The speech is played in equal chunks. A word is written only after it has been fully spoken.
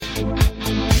Good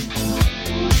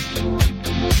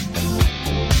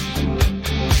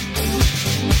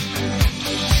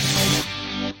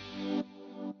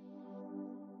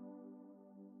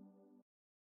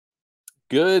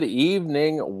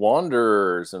evening,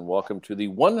 Wanderers, and welcome to the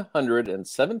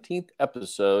 117th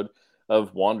episode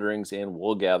of Wanderings and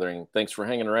Wool Gathering. Thanks for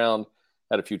hanging around.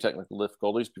 Had a few technical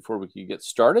difficulties before we could get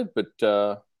started, but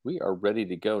we are ready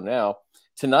to go now.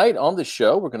 Tonight on the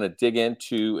show, we're going to dig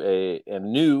into a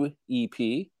new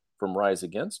EP from Rise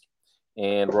Against,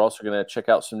 and we're also going to check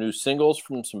out some new singles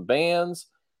from some bands,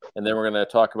 and then we're going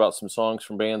to talk about some songs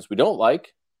from bands we don't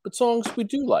like, but songs we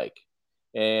do like.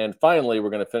 And finally, we're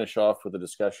going to finish off with a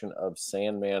discussion of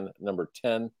Sandman number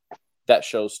 10. That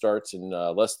show starts in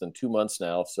less than 2 months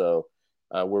now. So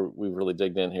we've really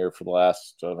digged in here for the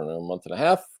last, month and a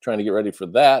half, trying to get ready for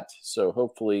that. So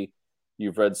hopefully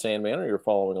you've read Sandman or you're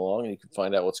following along and you can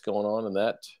find out what's going on in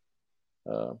that,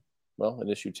 in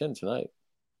issue 10 tonight.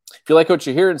 If you like what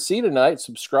you hear and see tonight,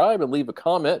 subscribe and leave a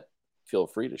comment. Feel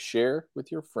free to share with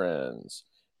your friends.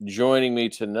 Joining me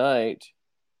tonight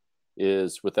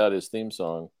is, without his theme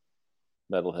song,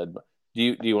 Metalhead.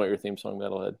 Do you want your theme song,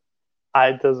 Metalhead?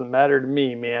 It doesn't matter to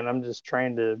me, man. I'm just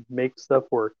trying to make stuff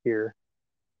work here.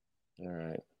 All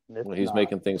right. Well, he's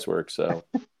making things work, so.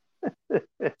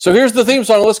 So here's the theme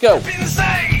song. Let's go.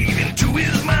 Inside into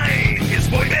his mind, it's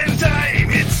boy band time.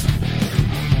 It's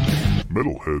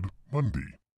Metalhead Monday.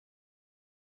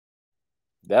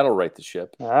 That'll right the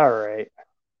ship. All right.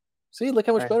 See, look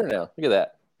how much better now. Look at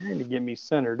that. Trying to get me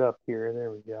centered up here.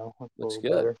 There we go. Looks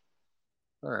good. Better.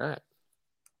 All right.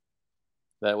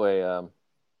 That way, our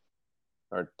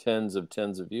tens of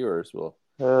viewers will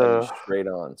have you straight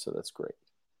on. So that's great.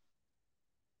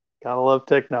 Gotta love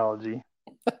technology.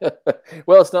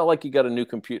 Well, it's not like you got a new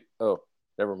computer. Oh,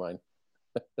 never mind.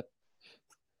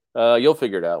 You'll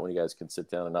figure it out when you guys can sit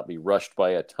down and not be rushed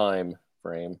by a time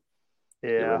frame. Yeah.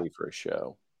 Get ready for a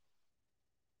show.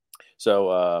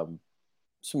 So,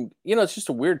 it's just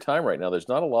a weird time right now. There's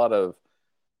not a lot of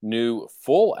new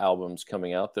full albums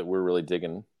coming out that we're really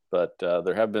digging, but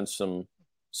there have been some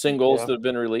singles that have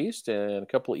been released and a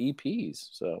couple of EPs.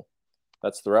 So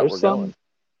that's the route we're going.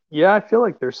 Yeah, I feel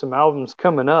like there's some albums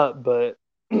coming up, but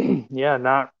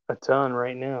not a ton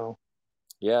right now.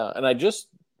 Yeah, and I just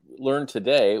learned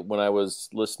today when I was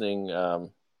listening to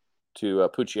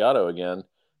Pucciato again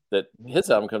that his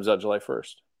album comes out July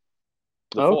 1st.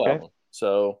 The full album.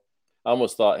 So I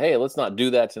almost thought, hey, let's not do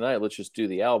that tonight. Let's just do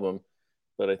the album.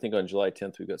 But I think on July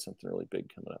 10th, we've got something really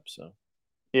big coming up. So,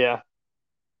 yeah,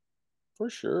 for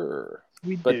sure.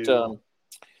 We do.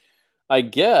 I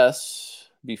guess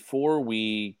before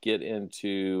we get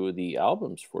into the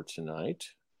albums for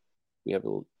tonight, we have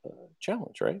a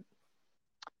challenge, right?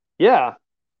 Yeah.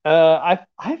 I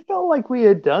felt like we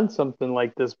had done something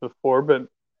like this before, but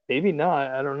maybe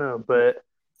not. I don't know. But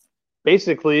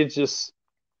basically, it's just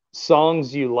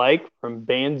songs you like from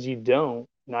bands you don't.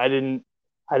 And I didn't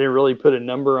really put a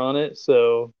number on it,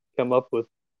 so come up with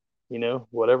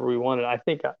whatever we wanted. I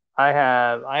think I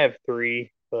have 3,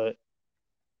 but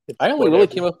I only really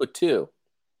came up with 2.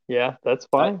 Yeah, that's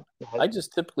fine. I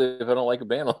just typically, if I don't like a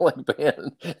band, I don't like a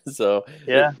band. So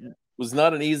yeah, it was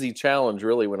not an easy challenge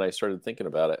really when I started thinking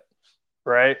about it.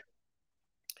 Right.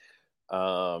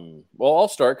 Well, I'll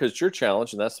start because it's your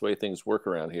challenge, and that's the way things work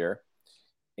around here.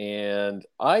 And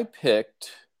I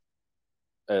picked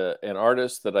an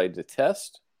artist that I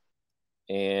detest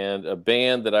and a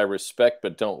band that I respect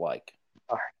but don't like.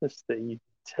 Artist that you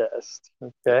detest.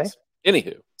 Okay.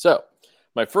 Anywho, so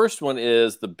my first one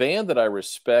is the band that I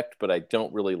respect but I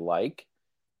don't really like,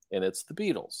 and it's the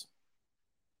Beatles.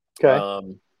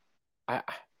 Okay.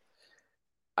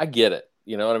 I get it.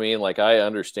 You know what I mean? Like, I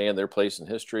understand their place in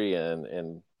history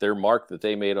and their mark that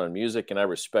they made on music, and I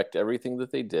respect everything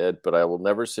that they did, but I will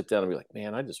never sit down and be like,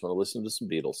 man, I just want to listen to some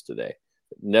Beatles today.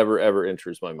 It never, ever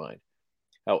enters my mind.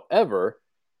 However,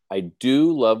 I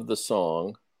do love the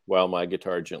song While My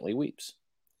Guitar Gently Weeps.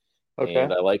 Okay.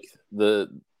 And I like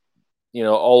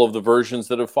all of the versions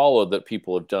that have followed that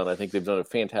people have done. I think they've done a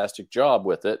fantastic job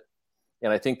with it.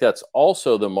 And I think that's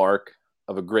also the mark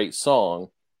of a great song,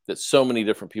 that so many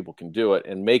different people can do it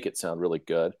and make it sound really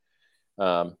good.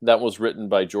 That was written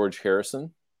by George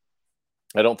Harrison.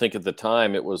 I don't think at the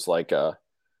time it was like a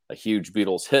huge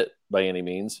Beatles hit by any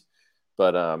means,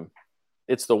 but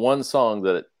it's the one song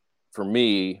that, for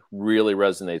me, really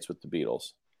resonates with the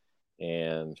Beatles.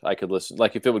 And I could listen,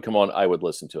 like if it would come on, I would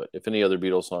listen to it. If any other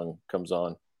Beatles song comes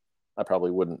on, I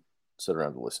probably wouldn't sit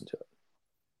around to listen to it.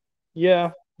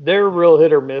 Yeah, they're real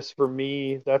hit or miss for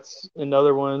me. That's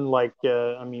another one. Like,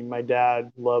 my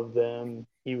dad loved them.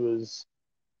 He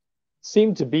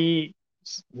seemed to be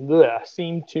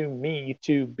seem to me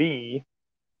to be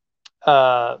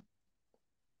uh,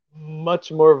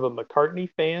 much more of a McCartney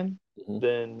fan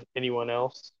than anyone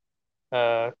else.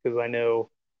 Because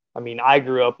I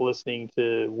grew up listening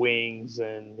to Wings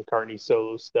and McCartney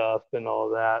solo stuff and all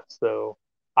that. So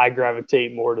I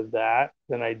gravitate more to that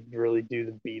than I really do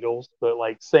the Beatles. But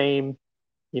like same,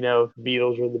 the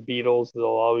Beatles are the Beatles. They'll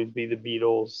always be the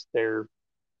Beatles. They're,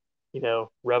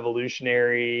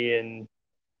 revolutionary and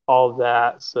all of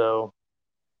that. So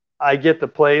I get the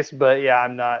place, but yeah,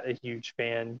 I'm not a huge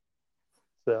fan.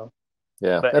 So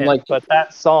Yeah, but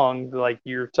that song like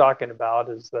you're talking about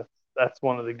that's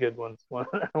one of the good ones, one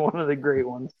of the great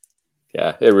ones.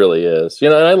 Yeah, it really is.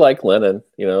 And I like Lennon.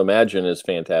 Imagine is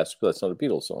fantastic. But that's not a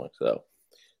Beatles song. So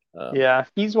yeah,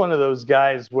 he's one of those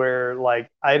guys where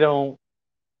like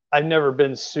I've never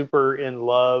been super in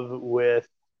love with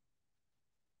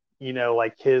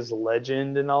like his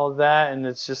legend and all of that. And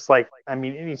it's just like,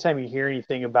 anytime you hear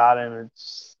anything about him, it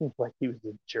seems like he was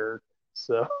a jerk.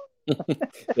 So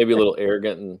maybe a little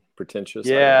arrogant and pretentious.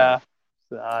 Yeah.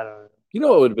 I don't know.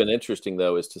 What would have been interesting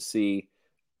though is to see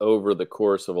over the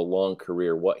course of a long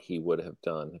career what he would have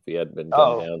done if he hadn't been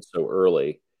gunned down so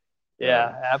early.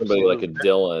 Yeah, absolutely. Somebody like a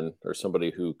Dylan or somebody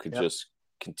who could just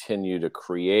continue to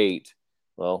create.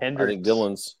 Well, Hendrix. I think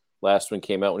Dylan's last one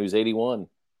came out when he was 81.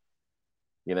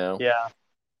 Yeah.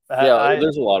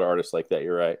 There's a lot of artists like that.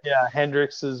 You're right. Yeah,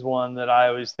 Hendrix is one that I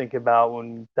always think about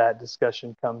when that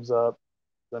discussion comes up.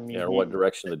 Or what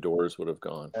direction the Doors would have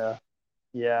gone.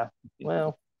 Yeah.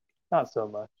 Well, not so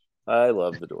much. I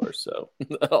love the Doors, so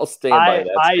I'll stand by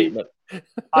that statement.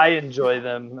 I enjoy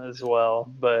them as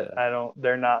well, but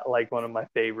they're not like one of my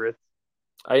favorites.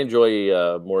 I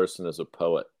enjoy Morrison as a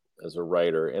poet, as a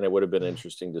writer, and it would have been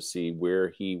interesting to see where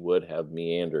he would have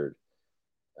meandered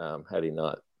had he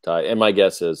not died. And my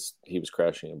guess is he was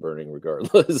crashing and burning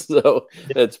regardless, so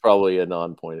it's probably a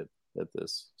non-point at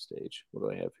this stage. What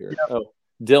do I have here? Yep. Oh,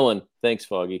 Dylan. Thanks,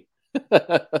 Foggy. I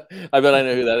bet I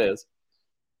know who that is.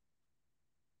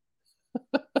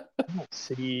 I don't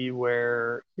see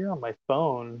where here on my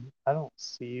phone. I don't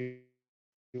see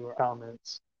your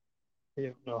comments. I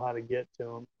don't know how to get to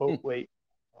them. Oh, wait.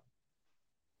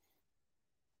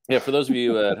 Yeah, for those of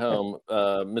you at home,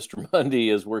 Mr. Mundy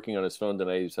is working on his phone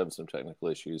tonight. He's having some technical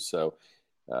issues, so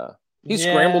he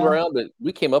scrambled around, but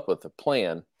we came up with a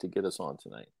plan to get us on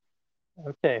tonight.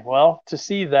 Okay, well, to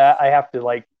see that, I have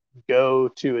to go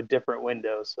to a different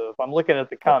window. So if I'm looking at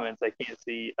the comments, I can't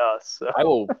see us.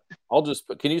 So. I'll just.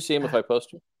 Can you see them if I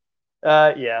post them?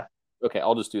 Yeah. Okay,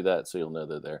 I'll just do that so you'll know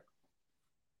they're there.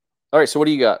 All right. So what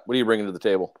do you got? What are you bringing to the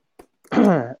table?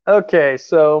 Okay,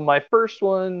 so my first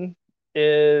one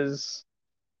is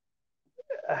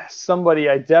somebody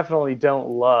I definitely don't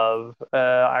love.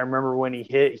 I remember when he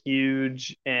hit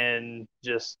huge and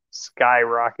just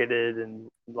skyrocketed, and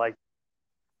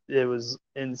it was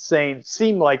insane.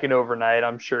 Seemed like an overnight.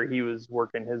 I'm sure he was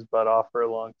working his butt off for a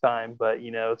long time, but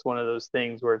it's one of those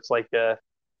things where it's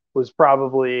was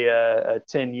probably a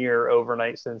 10-year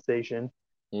overnight sensation.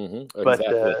 Mm-hmm,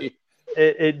 exactly. But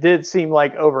it did seem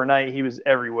like overnight he was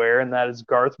everywhere, and that is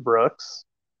Garth Brooks.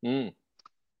 And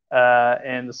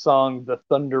the song "The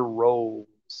Thunder Rolls."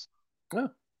 Oh.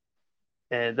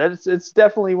 And it's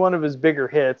definitely one of his bigger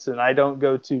hits, and I don't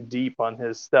go too deep on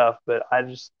his stuff, but I've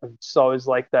just always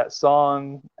liked that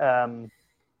song. The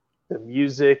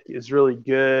music is really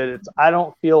good. I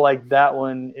don't feel like that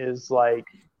one is like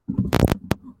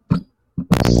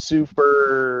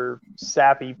super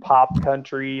sappy pop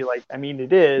country.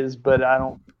 It is, but I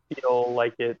don't feel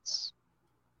like it's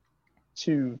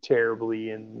too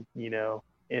terribly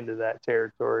into that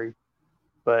territory.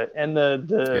 But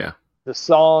the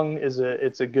song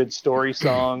it's a good story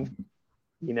song,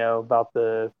 about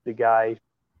the guy.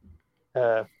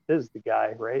 This is the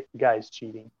guy, right? The guy's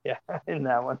cheating. Yeah, in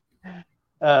that one.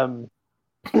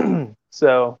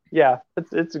 So yeah,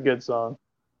 it's a good song,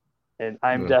 and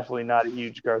I'm definitely not a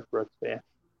huge Garth Brooks fan.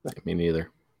 Me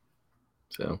neither.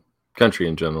 So country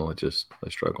in general, I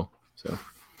struggle. So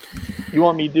you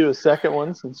want me to do a second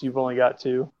one since you've only got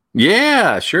two?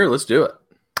 Yeah, sure. Let's do it.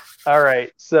 All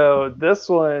right. So this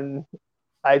one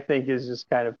I think is just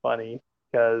kind of funny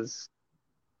because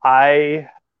I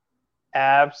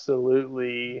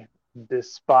absolutely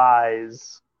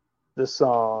despise the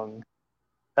song.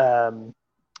 Oh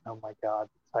my God,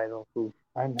 the title.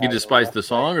 You despise the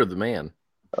song or the man?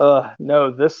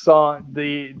 No, this song,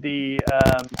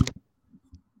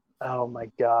 oh my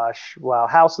gosh. Wow.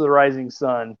 House of the Rising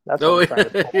Sun. That's what I'm trying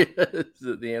to say. Is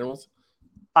it the Animals?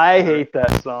 I hate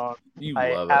that song.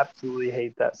 I absolutely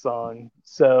hate that song.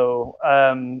 So,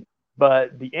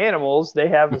 but the Animals, they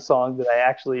have a song that I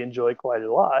actually enjoy quite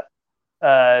a lot.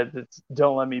 That's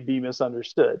 "Don't Let Me Be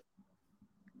Misunderstood."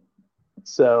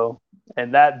 So,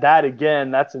 and that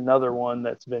again, that's another one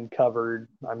that's been covered.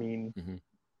 I mean,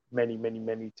 many, many,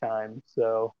 many times.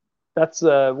 So that's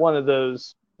one of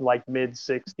those like mid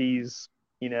 '60s,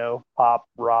 pop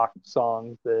rock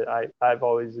songs that I've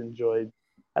always enjoyed.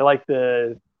 I like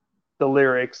the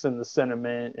lyrics and the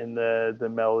sentiment and the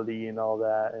melody and all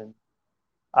that, and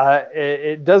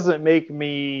it doesn't make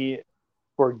me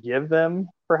forgive them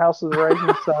for House of the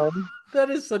Rising Sun. That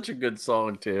is such a good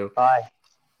song too. I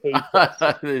hate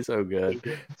that. It's so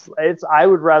good. I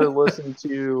would rather listen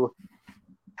to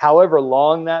however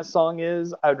long that song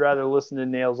is. I'd rather listen to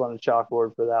Nails on a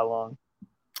Chalkboard for that long.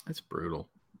 That's brutal.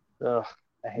 Ugh,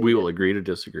 we will agree to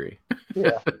disagree.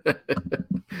 Yeah.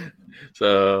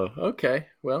 So, okay.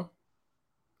 Well,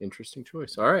 interesting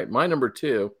choice. All right. My number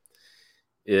 2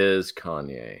 is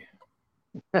Kanye.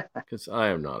 Because I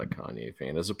am not a Kanye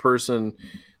fan. As a person,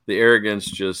 the arrogance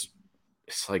just,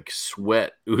 it's like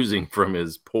sweat oozing from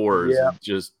his pores. Yeah.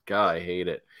 Just, God, I hate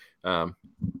it. And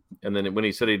then when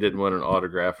he said he didn't want an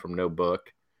autograph from no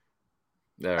book,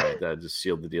 all right, that just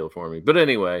sealed the deal for me. But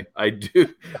anyway, I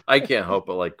can't help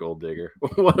but like Gold Digger.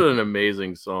 What an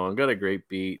amazing song. Got a great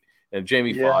beat. And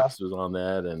Jamie Foxx was on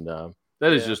that. And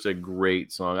that is just a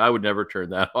great song. I would never turn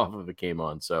that off if it came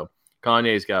on. So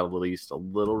Kanye's got at least a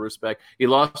little respect. He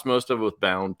lost most of it with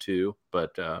Bound too,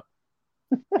 but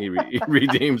he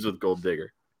redeems with Gold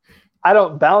Digger.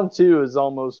 Bound 2 is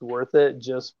almost worth it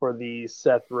just for the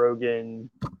Seth Rogen,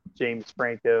 James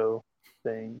Franco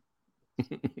thing.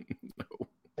 No.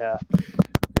 Yeah.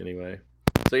 Anyway.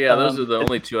 So yeah, those are the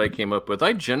only 2 I came up with.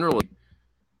 I generally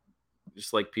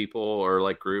just like people or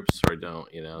like groups, or I don't,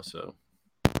 so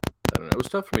I don't know. It was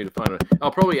tough for me to find.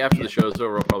 I'll probably, after the show's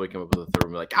over, I'll probably come up with a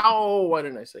third one. Like, oh, why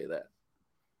didn't I say that?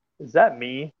 Is that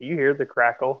me? Do you hear the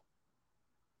crackle?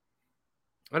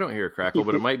 I don't hear a crackle,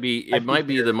 but it might be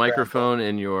the microphone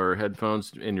in your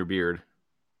headphones in your beard.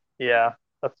 Yeah,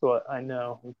 that's what I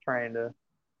know. I'm trying to.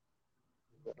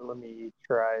 Let me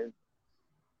try.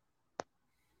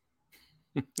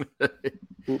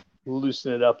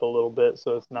 Loosen it up a little bit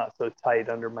so it's not so tight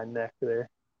under my neck there.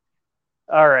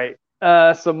 All right.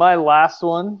 So my last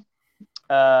one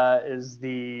is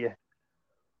the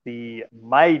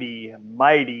mighty,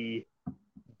 mighty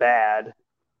bad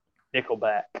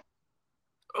Nickelback.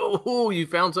 Oh, you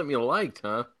found something you liked,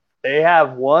 huh? They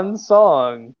have one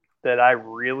song that I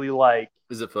really like.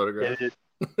 Is it Photograph? It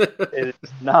is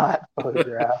not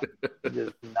Photograph. It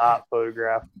is not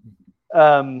Photograph.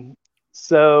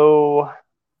 So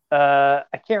I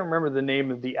can't remember the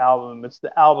name of the album. It's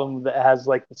the album that has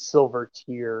like the silver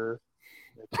tear.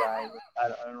 I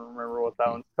don't remember what that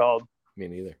one's called. Me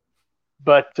neither.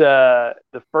 But the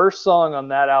first song on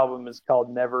that album is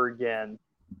called Never Again.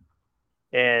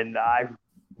 And I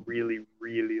really,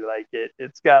 really like it.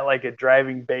 It's got like a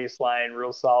driving bass line,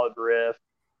 real solid riff.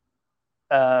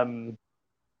 And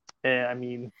I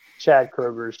mean, Chad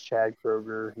Kroger's Chad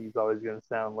Kroger. He's always going to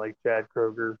sound like Chad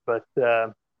Kroger. But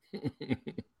the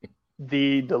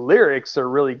lyrics are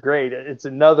really great. It's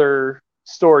another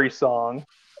story song.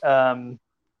 And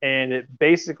it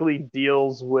basically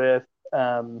deals with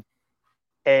a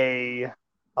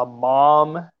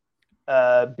mom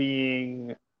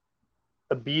being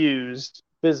abused,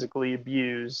 physically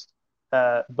abused,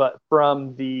 but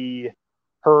from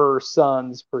her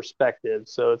son's perspective.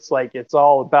 So it's like it's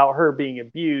all about her being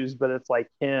abused, but it's like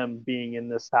him being in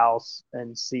this house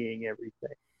and seeing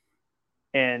everything.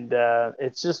 And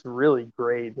it's just really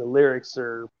great. The lyrics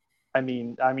are, I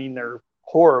mean they're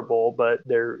horrible, but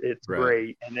it's right.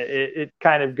 Great. And it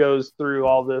kind of goes through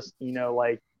all this,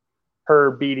 like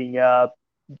her beating up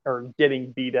or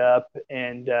getting beat up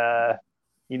and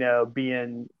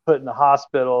being put in the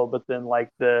hospital, but then like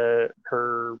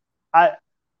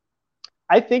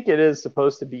I think it is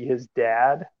supposed to be his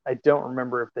dad. I don't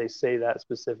remember if they say that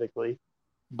specifically,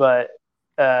 but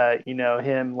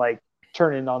him like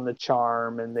turning on the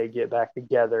charm and they get back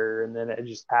together, and then it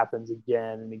just happens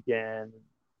again and again,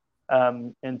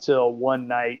 until one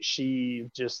night she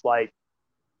just like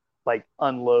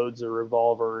unloads a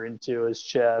revolver into his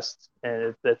chest,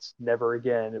 and that's never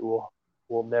again. It will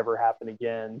never happen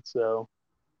again. So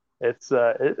it's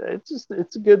a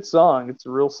good song. It's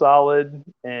real solid,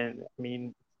 and I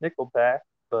mean Nickelback,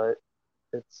 but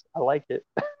I like it.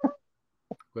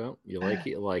 Well, you like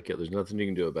it, you like it. There's nothing you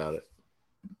can do about it.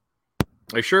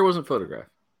 Are you sure it wasn't Photograph?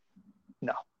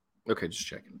 No. Okay, just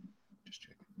checking.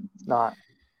 It's not.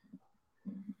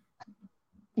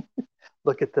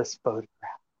 Look at this photograph.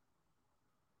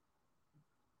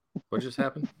 What just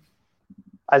happened?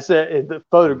 I said the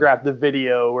photograph, the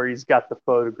video where he's got the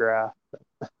photograph.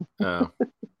 Oh.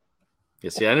 Yeah,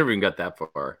 see, I never even got that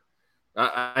far.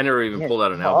 I never even Man, pulled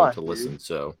out an come album on, to dude. listen.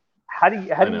 So How do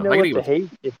you I know know. I what gotta to hate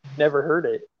if you've never heard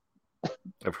it?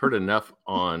 I've heard enough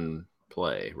on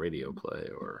radio play,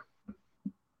 or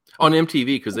on MTV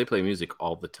because they play music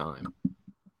all the time.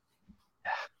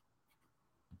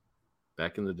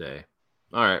 Back in the day.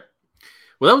 All right.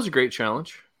 Well, that was a great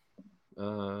challenge.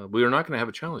 We are not going to have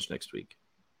a challenge next week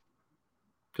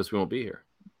because we won't be here.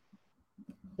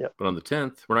 Yep. But on the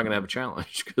 10th, we're not going to have a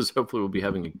challenge because hopefully we'll be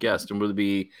having a guest, and we'll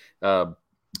be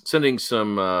sending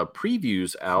some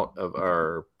previews out of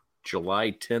our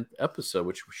July 10th episode,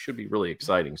 which should be really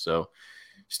exciting. So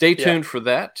stay tuned for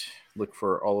that. Look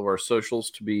for all of our socials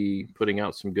to be putting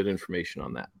out some good information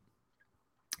on that.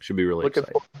 Should be really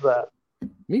exciting. Looking forward to that.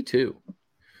 Me too.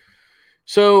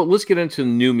 So let's get into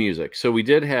new music. So we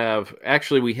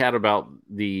had about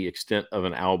the extent of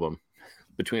an album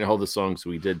between all the songs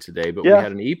we did today, but we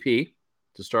had an EP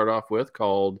to start off with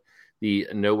called the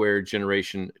Nowhere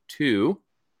Generation 2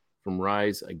 from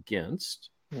Rise Against.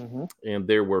 Mm-hmm. And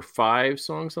there were 5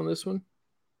 songs on this one?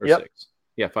 Or 6?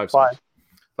 Yeah, 5 songs.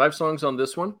 5 songs on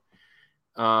this one.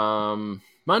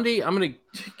 Monday, I'm going to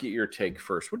get your take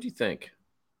first. What do you think?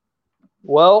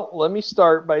 Well, let me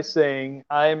start by saying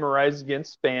I am a Rise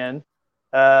Against fan.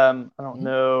 I don't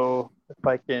know if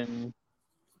I can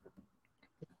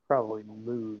probably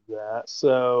move that.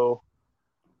 So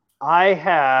I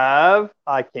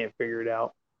can't figure it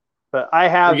out, but I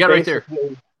have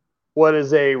basically what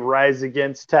is a Rise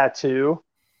Against tattoo.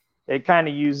 It kind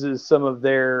of uses some of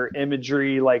their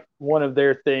imagery. Like one of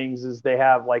their things is they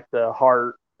have like the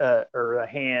heart or a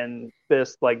hand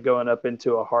fist like going up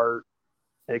into a heart.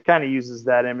 It kind of uses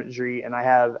that imagery, and I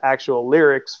have actual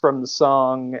lyrics from the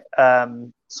song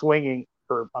Swing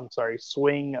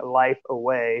Life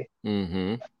Away.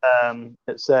 Mm-hmm.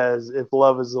 It says, if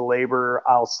love is a labor,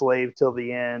 I'll slave till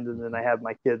the end. And then I have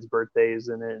my kids' birthdays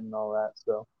in it and all that.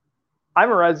 So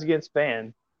I'm a Rise Against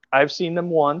fan. I've seen them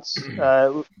once,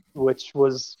 which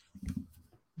was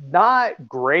not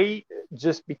great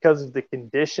just because of the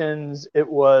conditions. It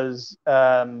was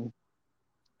Fall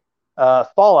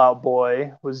Out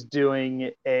Boy was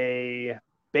doing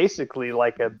basically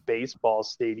like a baseball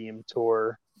stadium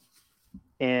tour.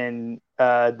 And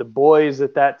the boys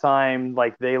at that time,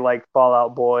 like they liked Fall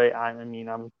Out Boy.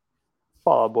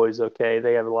 Fall Out Boy's okay.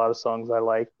 They have a lot of songs I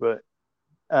like, but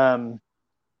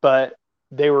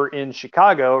they were in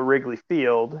Chicago, Wrigley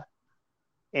Field,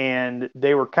 and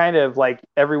they were kind of like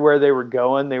everywhere they were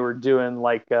going, they were doing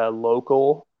like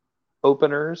local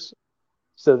openers.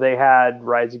 So they had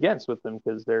Rise Against with them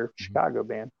because they're a Chicago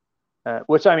band,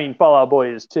 which Fall Out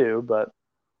Boy is too, but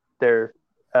they're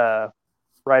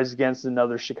Rise Against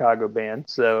another Chicago band.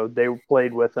 So they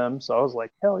played with them. So I was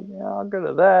like, hell yeah, I'll go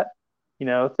to that.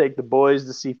 Take the boys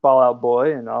to see Fall Out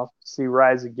Boy, and I'll see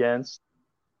Rise Against.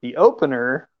 The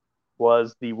opener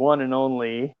was the one and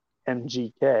only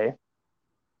MGK.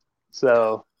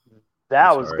 So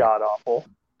that was god awful.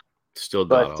 Still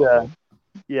god awful.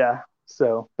 Yeah.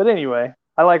 So, but anyway,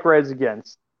 I like Rise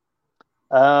Against.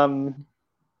 I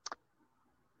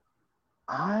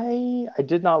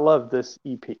did not love this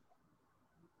EP.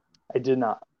 I did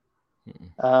not.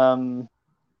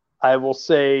 I will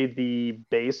say the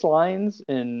bass lines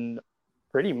in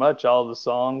pretty much all the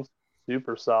songs,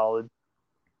 super solid.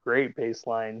 Great bass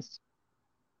lines.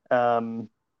 The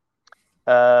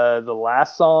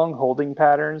last song, Holding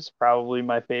Patterns, probably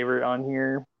my favorite on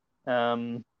here.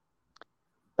 But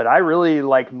I really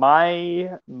like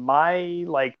my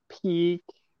like peak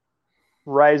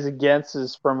Rise Against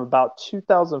is from about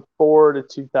 2004 to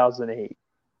 2008.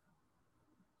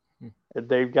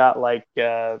 They've got like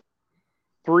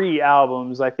 3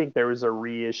 albums. I think there was a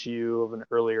reissue of an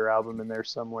earlier album in there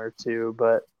somewhere too,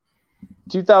 but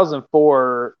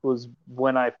 2004 was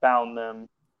when I found them.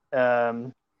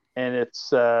 And it's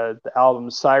the album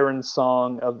Siren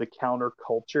Song of the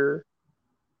Counterculture.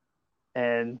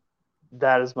 And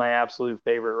that is my absolute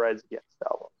favorite Rise Against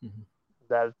album. Mm-hmm.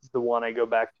 That's the one I go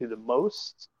back to the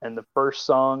most. And the first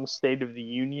song, State of the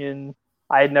Union,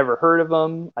 I had never heard of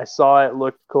them. I saw it,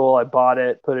 looked cool. I bought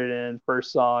it, put it in.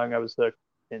 First song, I was hooked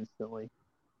instantly.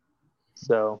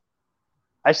 So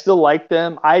I still like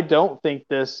them. I don't think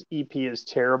this EP is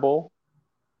terrible,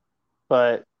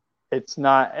 but it's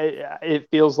not. It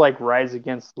feels like Rise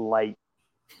Against light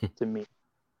to me.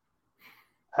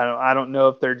 I don't know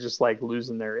if they're just like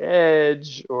losing their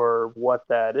edge or what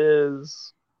that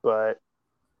is, but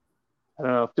I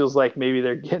don't know. It feels like maybe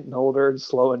they're getting older and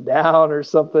slowing down or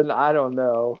something. I don't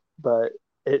know, but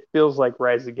it feels like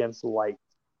Rise Against light.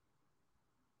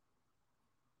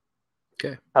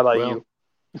 Okay. How about you?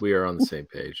 We are on the same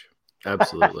page.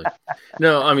 Absolutely.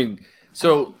 No,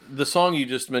 So the song you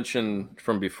just mentioned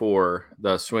from before,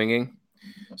 the swinging.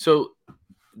 So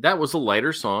that was a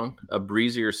lighter song, a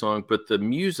breezier song, but the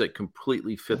music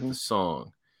completely fit the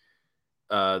song.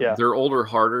 Yeah. Their older,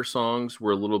 harder songs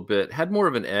were a little bit, had more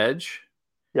of an edge.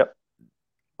 Yep.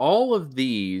 All of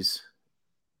these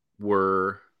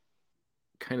were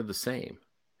kind of the same.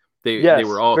 They Yes,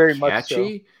 were all very much so.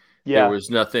 catchy. There Yeah. was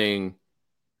nothing.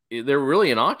 They were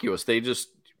really innocuous. They just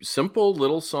simple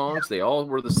little songs. They all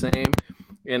were the same.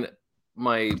 And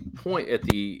my point at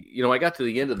the, I got to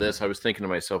the end of this, I was thinking to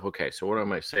myself, okay, so what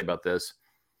am I say about this?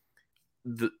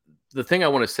 The thing I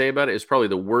want to say about it is probably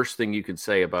the worst thing you can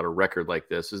say about a record like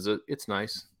this is that it's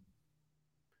nice.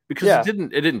 Because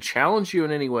it didn't challenge you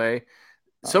in any way.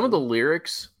 Some of the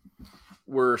lyrics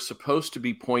were supposed to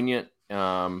be poignant.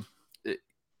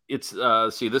 It's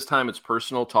see, this time it's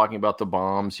personal, talking about the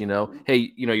bombs,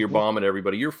 hey, you're bombing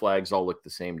everybody, your flags all look the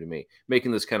same to me,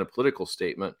 making this kind of political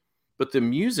statement. But the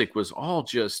music was all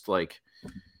just like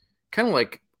kind of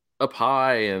like up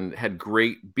high and had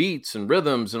great beats and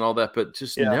rhythms and all that, but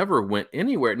just never went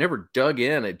anywhere. It never dug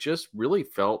in. It just really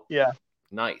felt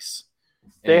nice.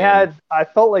 I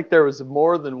felt like there was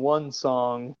more than one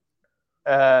song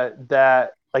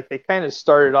that like they kind of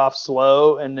started off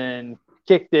slow and then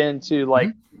kicked into like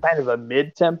kind of a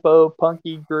mid-tempo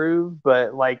punky groove,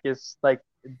 but like it's like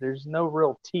there's no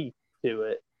real teeth to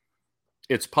it.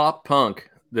 It's pop punk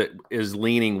that is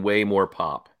leaning way more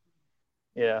pop.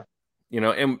 Yeah.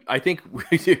 And I think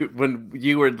when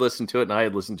you would listen to it and I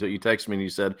had listened to it, you texted me and you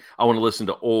said, I want to listen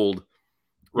to old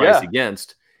Rise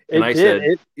Against. And I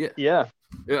said,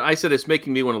 I said, it's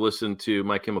making me want to listen to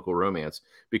My Chemical Romance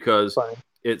because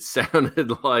it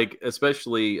sounded like,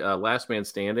 especially Last Man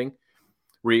Standing,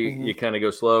 where you kind of go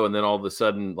slow and then all of a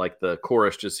sudden like the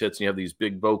chorus just hits and you have these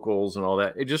big vocals and all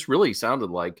that. It just really sounded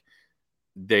like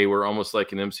they were almost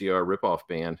like an MCR ripoff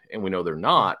band, and we know they're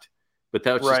not, but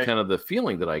that was just kind of the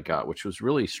feeling that I got, which was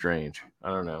really strange.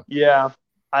 I don't know. Yeah.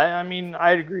 I mean,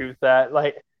 I'd agree with that.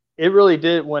 Like it really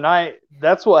did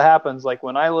that's what happens. Like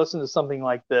when I listen to something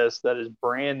like this, that is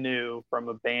brand new from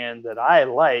a band that I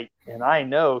like and I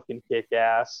know can kick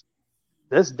ass.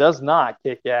 This does not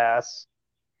kick ass.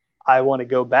 I want to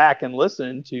go back and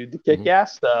listen to the kick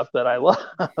ass stuff that I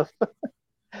love.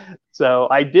 So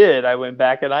I did. I went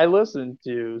back and I listened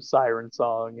to Siren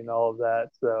Song and all of that.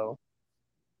 So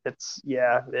it's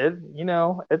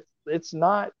it's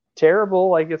not terrible.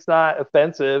 Like it's not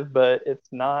offensive, but it's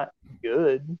not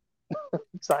good.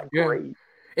 It's not great.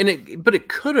 But it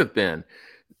could have been.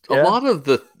 A lot of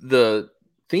the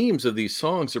themes of these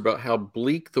songs are about how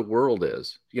bleak the world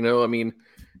is. I mean,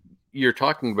 you're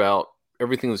talking about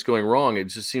everything that's going wrong. It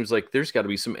just seems like there's got to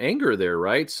be some anger there,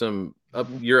 right?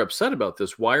 You're upset about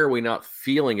this. Why are we not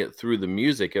feeling it through the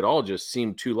music? It all just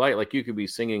seemed too light. Like you could be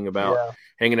singing about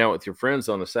hanging out with your friends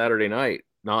on a Saturday night,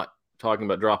 not talking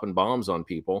about dropping bombs on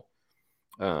people.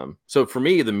 So for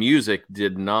me, the music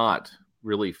did not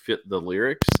really fit the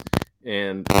lyrics,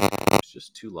 and it's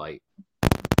just too light.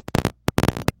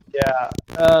 Yeah.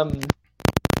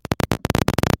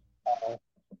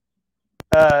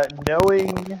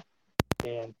 Knowing,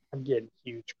 and I'm getting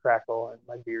huge crackle in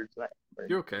my beard's not.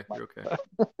 You're okay.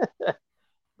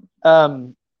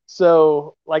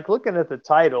 So like looking at the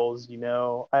titles,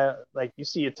 like you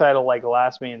see a title like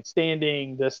Last Man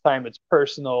Standing. This time it's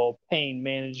Personal Pain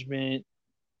Management.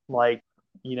 Like,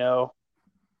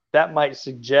 that might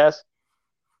suggest,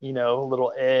 a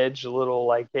little edge, a little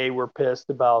like, hey, we're pissed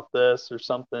about this or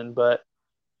something. But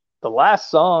the last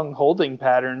song, Holding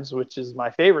Patterns, which is my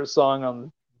favorite song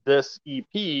on this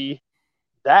EP,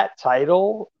 that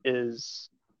title is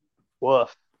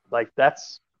woof. Like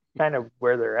that's kind of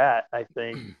where they're at, I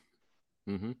think.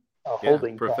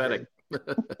 Holding prophetic.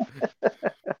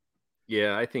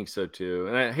 Yeah, I think so too.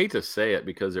 And I hate to say it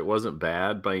because it wasn't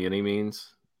bad by any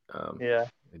means.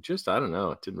 It just, I don't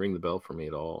know. It didn't ring the bell for me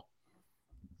at all.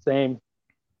 Same.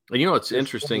 And what's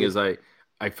interesting is I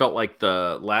felt like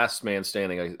the Last Man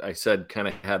Standing, I said kind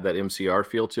of had that MCR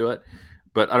feel to it.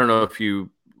 But I don't know if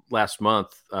last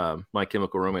month, My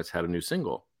Chemical Romance had a new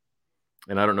single.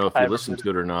 And I don't know if you listened to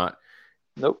it or not.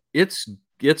 Nope. It's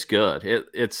good.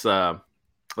 It's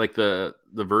like the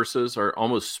verses are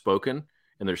almost spoken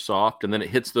and they're soft. And then it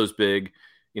hits those big,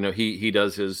 he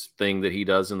does his thing that he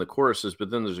does in the choruses, but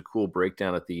then there's a cool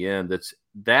breakdown at the end.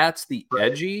 That's the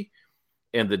edgy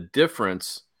and the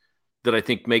difference that I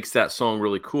think makes that song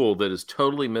really cool that is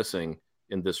totally missing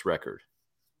in this record.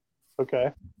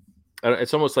 Okay.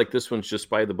 It's almost like this one's just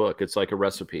by the book. It's like a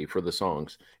recipe for the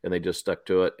songs, and they just stuck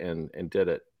to it and did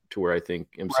it to where I think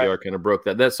MCR kind of broke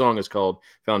that. That song is called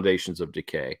Foundations of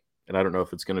Decay, and I don't know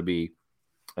if it's going to be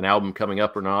an album coming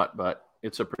up or not, but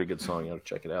It's a pretty good song. You ought to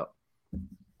check it out.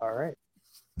 All right.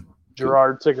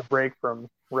 Gerard took a break from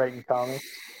writing comics.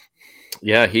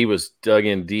 Yeah, he was dug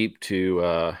in deep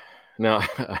to. Now,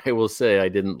 I will say I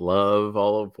didn't love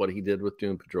all of what he did with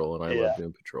Doom Patrol, and I love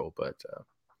Doom Patrol, but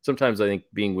sometimes I think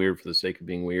being weird for the sake of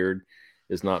being weird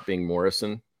is not being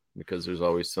Morrison, because there's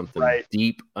always something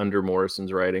deep under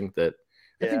Morrison's writing that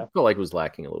I felt like was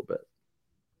lacking a little bit.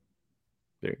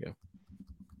 There you go.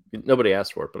 Nobody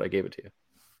asked for it, but I gave it to you.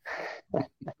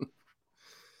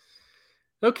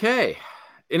 Okay.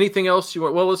 Anything else you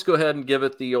want? Well, let's go ahead and give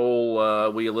it the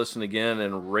old will you listen again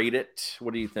and rate it?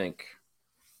 What do you think?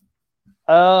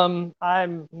 I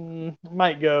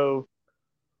might go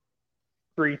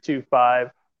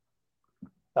 3.25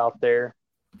 out there.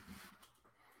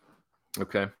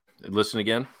 Okay. Listen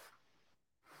again?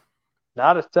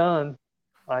 Not a ton.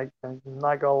 I'm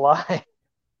not gonna lie.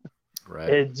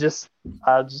 Right. I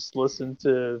just listen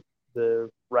to the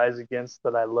Rise Against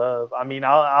that I love. I mean,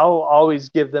 I'll always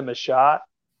give them a shot,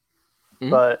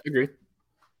 but agree.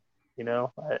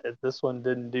 This one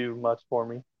didn't do much for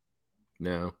me.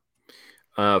 No.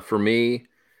 For me,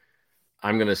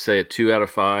 I'm going to say a 2 out of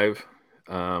 5.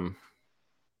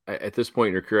 At this point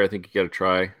in your career, I think you got to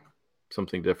try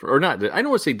something different, or not. I don't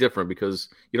want to say different because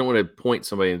you don't want to point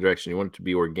somebody in a direction. You want it to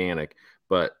be organic,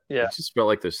 but it just felt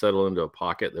like they settled into a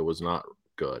pocket that was not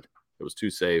good. It was too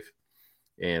safe,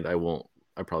 and I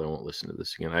probably won't listen to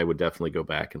this again. I would definitely go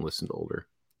back and listen to older.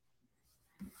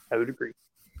 I would agree.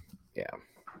 Yeah.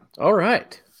 All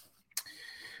right.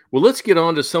 Well, let's get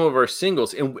on to some of our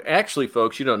singles. And actually,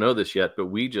 folks, you don't know this yet, but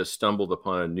we just stumbled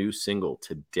upon a new single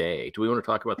today. Do we want to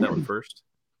talk about that one first?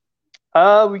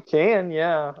 We can,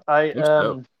 yeah. I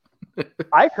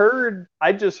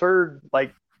just heard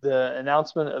like the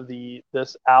announcement of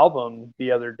this album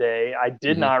the other day. I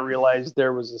did not realize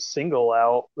there was a single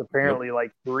out apparently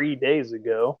like 3 days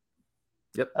ago.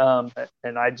 Yep.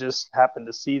 And I just happened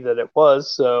to see that it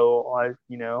was, so I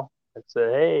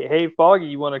said, hey, Foggy,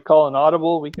 you want to call an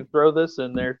audible? We can throw this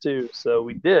in there too. So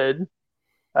we did.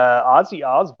 Ozzy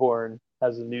Osbourne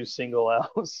has a new single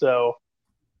out. So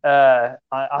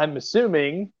I'm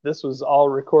assuming this was all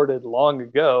recorded long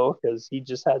ago because he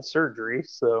just had surgery.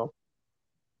 So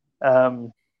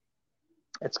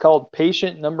it's called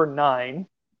Patient Number 9,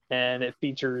 and it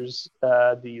features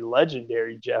the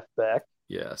legendary Jeff Beck.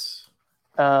 Yes.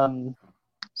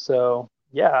 So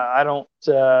yeah, I don't.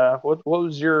 What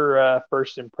was your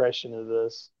first impression of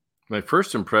this? My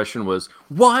first impression was,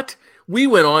 what? We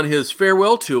went on his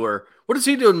farewell tour. What is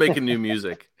he doing making new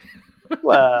music?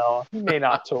 Well, he may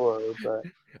not tour, but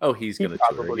he's going to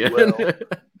tour again. Will.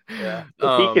 Yeah.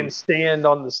 If he can stand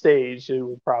on the stage, he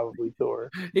would probably tour.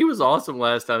 He was awesome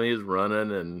last time he was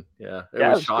running, and it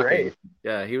was shocking. Great.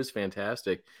 Yeah, he was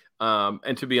fantastic.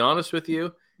 And to be honest with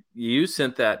you, you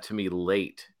sent that to me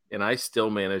late, and I still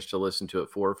managed to listen to it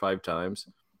 4 or 5 times.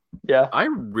 Yeah. I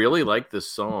really like this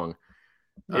song.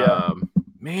 Yeah.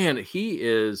 Man,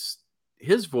 his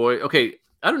voice. Okay,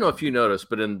 I don't know if you noticed,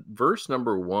 but in verse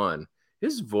number 1,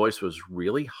 his voice was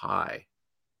really high.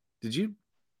 Did you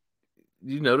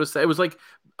notice that? It was like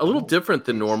a little different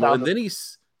than normal. And then he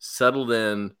settled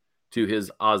in to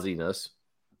his Ozziness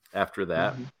after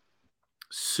that. Mm-hmm.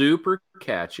 Super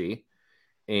catchy.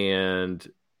 And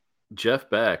Jeff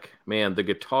Beck, man, the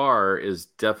guitar is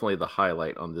definitely the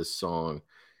highlight on this song.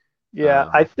 Yeah,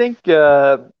 I think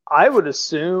I would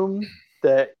assume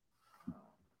that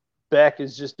Beck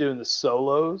is just doing the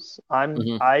solos. I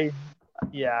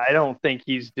don't think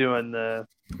he's doing the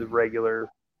regular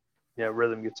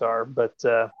rhythm guitar, but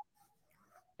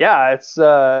it's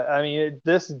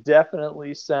this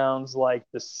definitely sounds like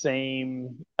the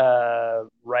same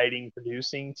writing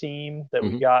producing team that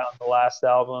we got on the last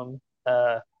album,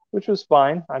 which was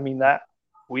fine. I mean, that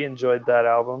we enjoyed that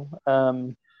album.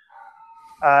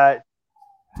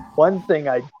 One thing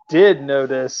I did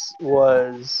notice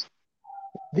was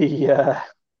the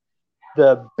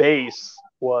bass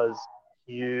was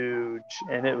huge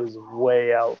and it was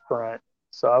way out front.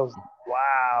 So I was,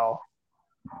 wow,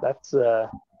 that's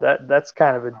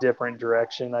kind of a different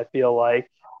direction, I feel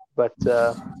like. But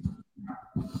I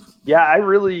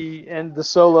really, and the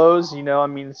solos,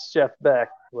 it's Jeff Beck.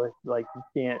 Like you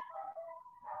can't.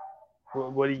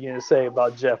 What are you gonna say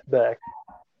about Jeff Beck?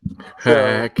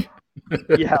 Heck. So,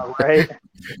 yeah, right.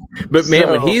 But man,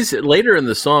 when he's later in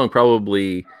the song,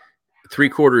 probably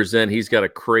 3/4 in, he's got a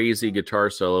crazy guitar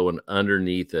solo, and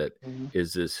underneath it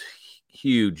is this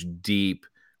huge, deep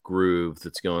groove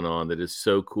that's going on that is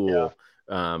so cool.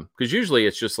 Because usually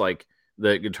it's just like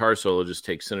the guitar solo just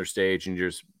takes center stage, and you're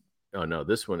just, oh no,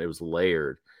 this one, it was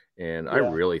layered, and I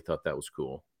really thought that was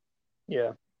cool.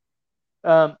 Yeah.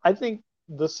 I think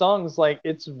the song's like,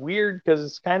 it's weird because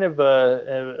it's kind of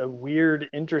a weird,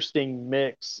 interesting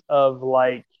mix of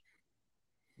like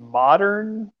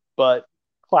modern but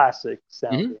classic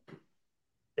sounding.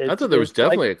 I thought there was It's like,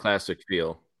 definitely a classic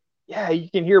feel. yeah, you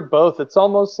can hear both. It's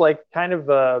almost like kind of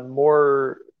a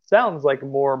more, sounds like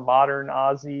more modern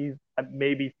Ozzy,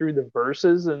 maybe through the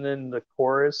verses and then the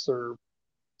chorus or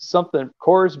something,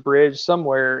 chorus bridge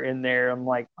somewhere in there. I'm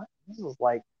like, what? This is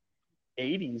like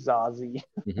 80s Ozzy.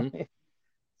 Mm-hmm.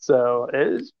 So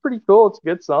it's pretty cool. It's a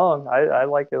good song. I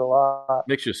like it a lot.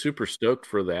 Makes you super stoked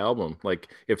for the album. Like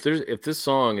if this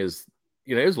song is,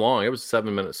 it was long. It was a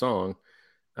 7-minute song,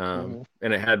 Mhm.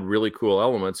 and it had really cool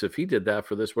elements. If he did that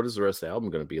for this, what is the rest of the album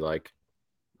going to be like?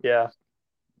 Yeah.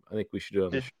 I think we should do it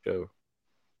on the Did, show.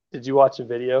 did you watch a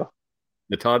video?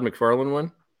 The Todd McFarlane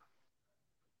one?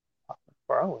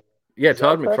 Farley. Yeah, Is that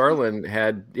Todd what that is?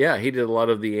 McFarlane he did a lot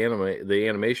of the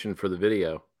animation for the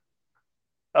video.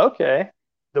 Okay.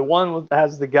 The one that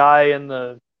has the guy in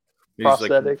the He's like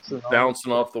prosthetics and all that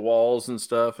bouncing stuff. off the walls and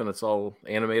stuff, and it's all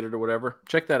animated or whatever.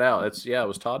 Check that out. It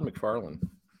was Todd McFarlane.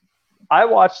 I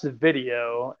watched the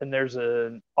video and there's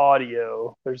an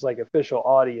audio. There's like official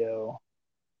audio.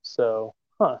 So,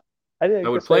 I I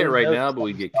would guess play it didn't right know now, this but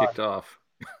we'd was get Todd. kicked off.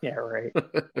 Yeah, right.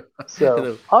 And So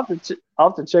then- I'll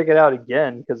have to check it out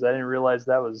again because I didn't realize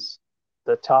that was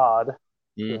the Todd.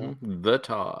 The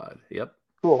Todd. Yep.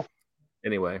 Cool.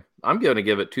 Anyway, I'm going to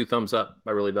give it 2 thumbs up.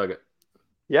 I really dug it.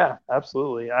 Yeah,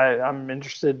 absolutely. I'm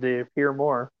interested to hear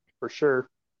more for sure.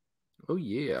 Oh,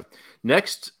 yeah.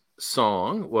 Next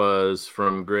song was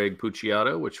from Greg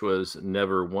Puciato, which was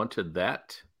Never Wanted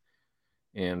That.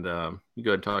 And you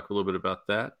go ahead and talk a little bit about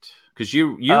that. Because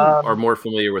you are more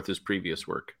familiar with his previous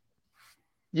work.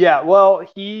 Yeah, well,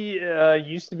 he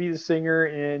used to be the singer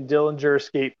in Dillinger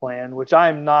Escape Plan, which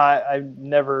I'm not. I've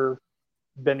never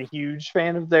been a huge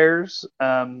fan of theirs.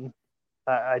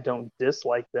 I don't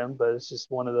dislike them, but it's just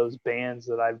one of those bands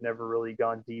that I've never really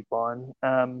gone deep on.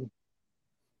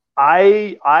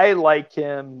 I like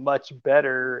him much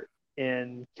better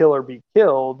in Kill or Be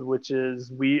Killed, which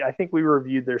is I think we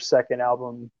reviewed their second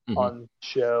album on the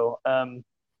show.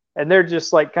 And they're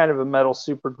just like kind of a metal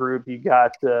super group. You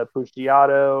got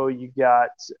Puciato, you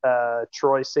got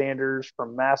Troy Sanders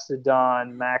from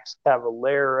Mastodon, Max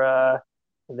Cavalera,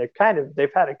 and they've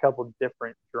had a couple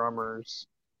different drummers,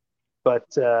 but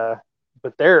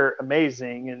they're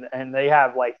amazing, and they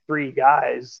have like 3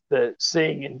 guys that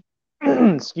sing in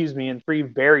excuse me, in 3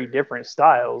 very different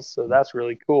styles, so that's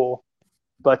really cool.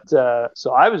 But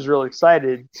so I was really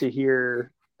excited to hear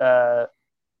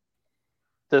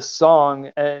this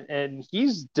song, and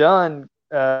he's done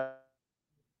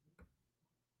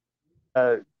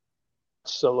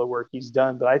solo work he's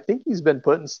done, but I think he's been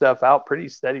putting stuff out pretty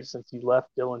steady since he left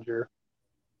Dillinger.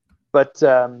 But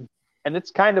and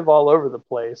it's kind of all over the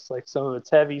place. Like some of it's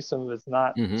heavy, some of it's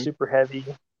not super heavy.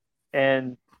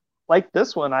 And like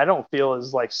this one, I don't feel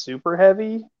is like super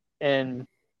heavy. And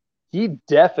he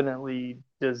definitely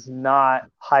does not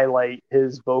highlight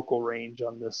his vocal range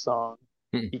on this song.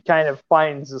 He kind of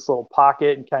finds this little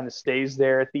pocket and kind of stays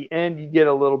there. At the end, you get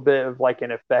a little bit of like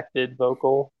an affected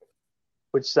vocal,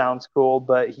 which sounds cool.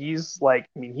 But he's like,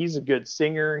 I mean, he's a good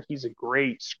singer. He's a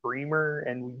great screamer.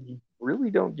 And we really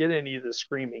don't get any of the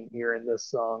screaming here in this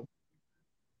song.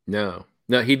 No,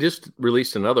 he just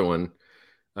released another one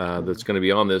that's going to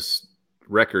be on this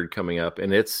record coming up,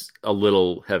 and it's a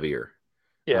little heavier.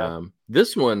 Yeah.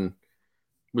 This one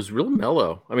was real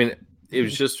mellow. I mean, it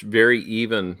was just very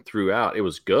even throughout. It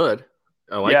was good.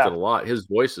 I liked it a lot. His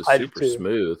voice is super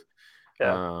smooth.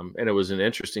 Yeah. And it was an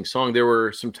interesting song. There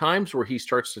were some times where he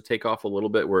starts to take off a little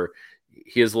bit, where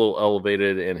he is a little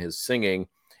elevated in his singing.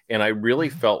 And I really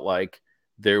felt like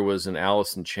there was an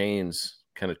Alice in Chains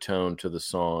kind of tone to the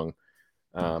song.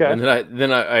 And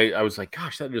then I was like,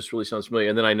 gosh, that just really sounds familiar.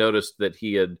 And then I noticed that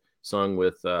he had sung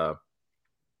with,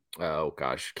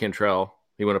 Cantrell.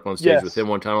 He went up on stage with him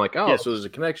one time. I'm like, so there's a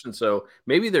connection. So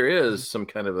maybe there is some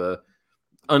kind of a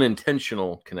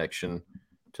unintentional connection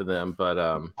to them. But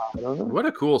what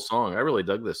a cool song. I really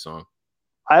dug this song.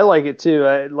 I like it too.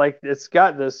 It's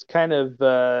got this kind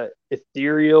of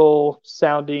ethereal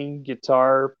sounding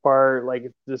guitar part. Like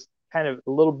it's this kind of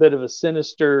a little bit of a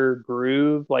sinister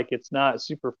groove. Like it's not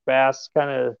super fast, kind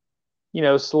of,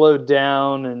 slowed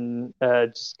down and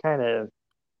just kind of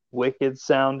wicked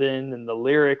sounding. And the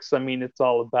lyrics, I mean, it's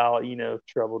all about,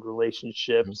 troubled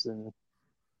relationships and,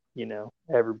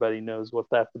 everybody knows what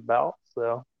that's about.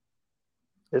 So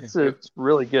it's a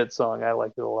really good song. I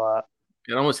like it a lot.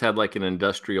 It almost had like an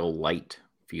industrial light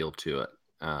feel to it.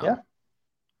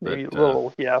 Maybe a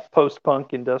little,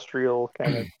 post-punk industrial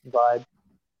kind of vibe.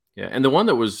 Yeah, and the one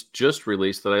that was just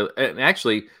released and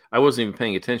actually I wasn't even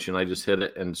paying attention. I just hit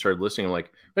it and started listening. I'm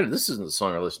like, wait, this isn't the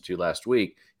song I listened to last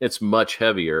week. It's much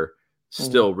heavier,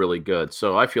 still really good.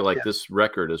 So I feel like this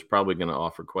record is probably going to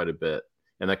offer quite a bit,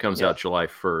 and that comes out July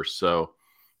 1st. So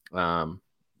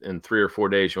in 3 or 4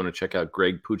 days, you want to check out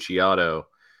Greg Puciato,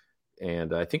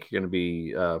 and I think you're going to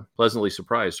be pleasantly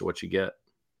surprised at what you get.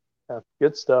 Yeah,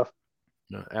 good stuff.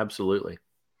 No, absolutely.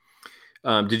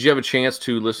 Did you have a chance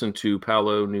to listen to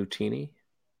Paolo Nutini?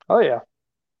 Oh, yeah.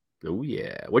 Oh,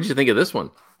 yeah. What did you think of this one?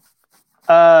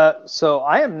 So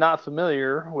I am not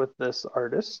familiar with this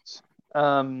artist.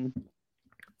 And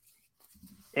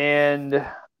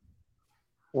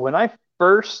when I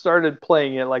first started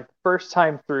playing it, like the first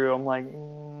time through, I'm like, I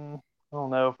don't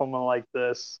know if I'm going to like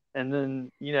this. And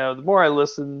then, the more I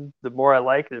listen, the more I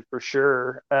like it for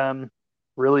sure.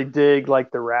 Really dig like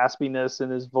the raspiness in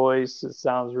his voice. It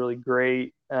sounds really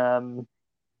great. I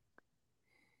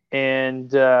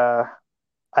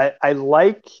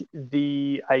like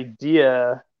the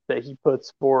idea that he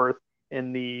puts forth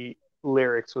in the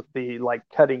lyrics with the like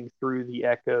cutting through the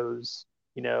echoes,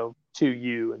 to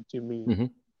you and to me,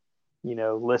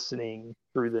 listening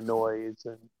through the noise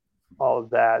and all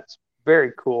of that. It's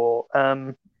very cool.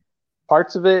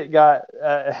 Parts of it got,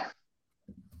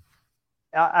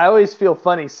 I always feel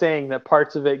funny saying that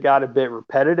parts of it got a bit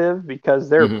repetitive because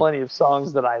there are plenty of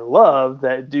songs that I love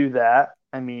that do that.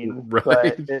 I mean,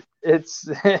 but it's,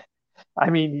 I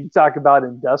mean, you talk about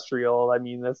industrial. I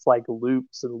mean, that's like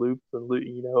loops and loops and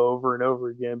over and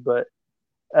over again. But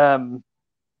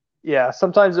yeah,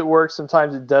 sometimes it works,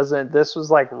 sometimes it doesn't. This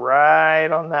was like right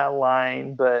on that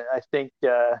line. But I think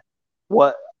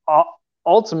what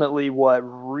ultimately what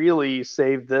really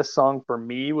saved this song for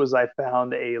me was I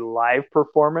found a live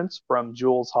performance from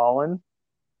Jules Holland.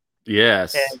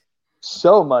 Yes. And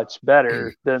so much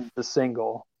better than the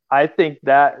single. I think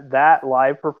that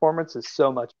live performance is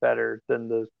so much better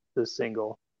than the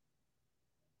single.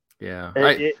 Yeah.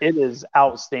 It is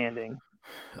outstanding.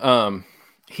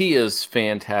 He is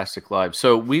fantastic live.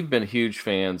 So we've been huge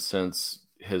fans since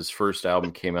his first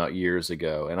album came out years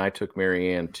ago. And I took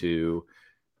Marianne to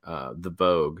the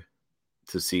Vogue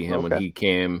to see him when he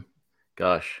came.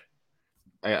 Gosh,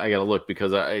 I got to look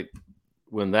because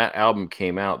when that album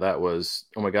came out, that was,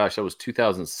 oh my gosh, that was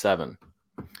 2007.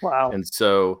 Wow. And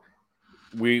so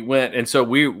we went, and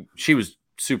so she was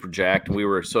super jacked and we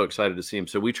were so excited to see him.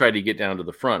 So we tried to get down to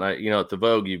the front. At the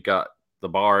Vogue, you've got the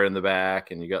bar in the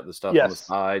back and you got the stuff on the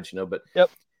sides, but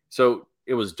so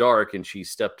it was dark and she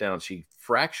stepped down. She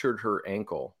fractured her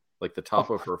ankle, like the top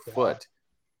of her foot.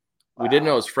 We didn't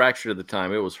know it was fractured at the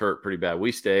time. It was hurt pretty bad.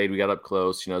 We stayed. We got up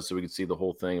close, so we could see the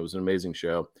whole thing. It was an amazing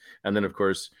show. And then, of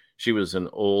course, she was an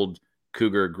old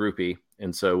cougar groupie.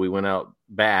 And so we went out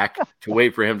back to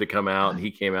wait for him to come out. And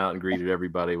he came out and greeted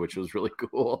everybody, which was really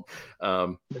cool.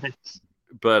 But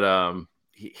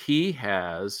he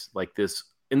has like this.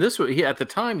 And this, at the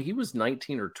time, he was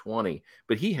 19 or 20.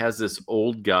 But he has this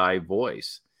old guy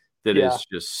voice that is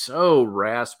just so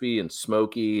raspy and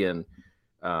smoky. And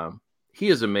he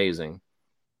is amazing.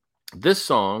 This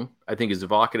song, I think, is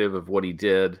evocative of what he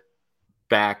did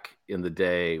back in the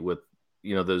day with,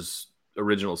 those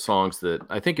original songs that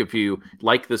I think if you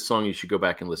like this song, you should go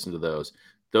back and listen to those.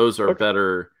 Those are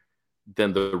better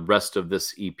than the rest of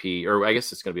this EP, or I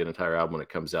guess it's going to be an entire album when it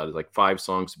comes out. It's like 5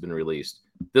 songs have been released.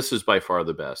 This is by far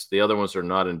the best. The other ones are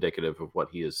not indicative of what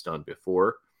he has done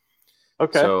before.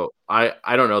 Okay. So I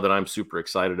don't know that I'm super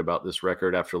excited about this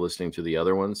record after listening to the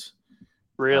other ones.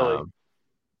 Really?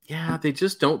 Yeah, they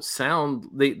just don't sound.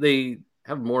 They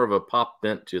have more of a pop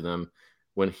bent to them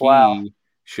when he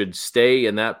should stay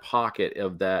in that pocket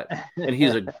of that. And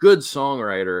he's a good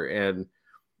songwriter. And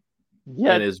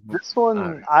this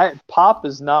one, pop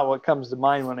is not what comes to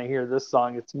mind when I hear this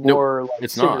song. It's more like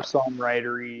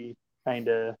singer-songwritery kind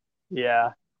of.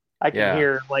 Yeah, I can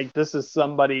hear like this is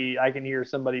somebody. I can hear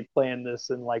somebody playing this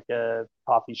in like a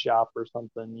coffee shop or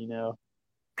something.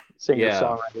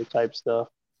 Singer-songwriter type stuff.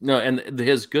 No, and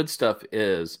his good stuff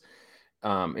is,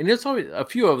 and it's always a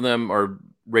few of them are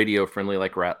radio friendly.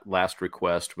 Like Last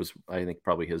Request was, I think,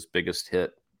 probably his biggest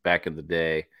hit back in the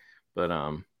day. But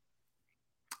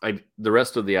the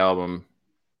rest of the album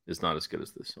is not as good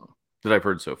as this song that I've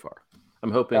heard so far.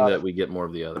 I'm hoping that we get more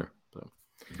of the other.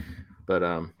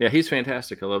 But he's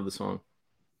fantastic. I love the song.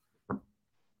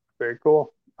 Very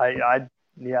cool. I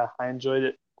enjoyed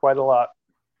it quite a lot.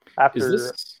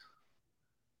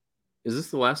 Is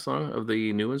this the last song of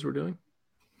the new ones we're doing?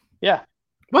 Yeah.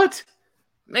 What?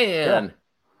 Man. Yeah.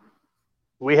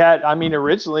 We had,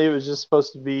 originally it was just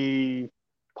supposed to be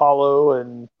Paulo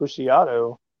and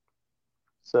Puciato.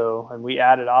 So, and we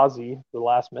added Ozzy the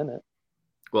last minute.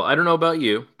 Well, I don't know about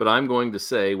you, but I'm going to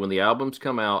say when the albums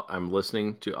come out, I'm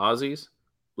listening to Ozzy's,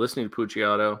 listening to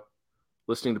Pucciato,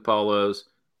 listening to Paulo's,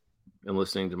 and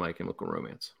listening to My Chemical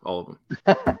Romance. All of them.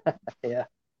 Yeah.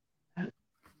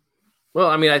 Well,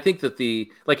 I mean, I think that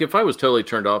if I was totally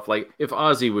turned off, like if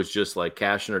Ozzy was just like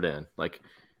cashing it in, like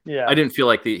Yeah. I didn't feel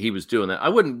like he was doing that. I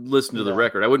wouldn't listen to the No.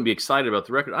 record. I wouldn't be excited about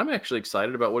the record. I'm actually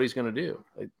excited about what he's going to do.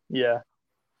 Yeah.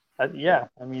 Yeah.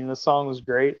 I mean, the song was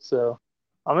great. So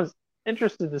I'm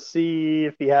interested to see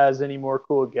if he has any more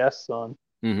cool guests on.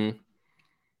 Mm-hmm.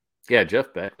 Yeah,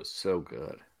 Jeff Beck was so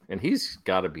good. And he's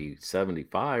got to be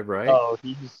 75, right? Oh,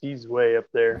 he's way up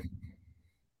there.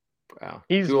 Wow.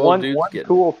 He's Two old one dudes getting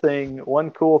cool thing.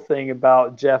 One cool thing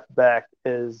about Jeff Beck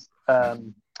is,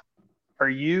 are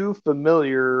you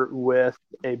familiar with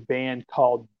a band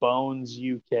called Bones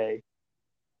UK?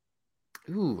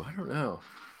 Ooh, I don't know.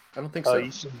 I don't think Oh,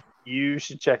 so. you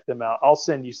should check them out. I'll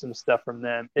send you some stuff from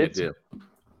them. It's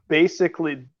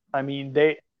basically, I mean,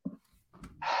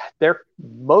 they're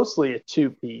mostly a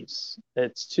two-piece.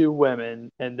 It's two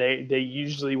women, and they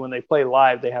usually, when they play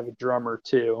live, they have a drummer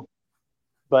too.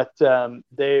 But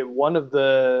one of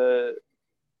the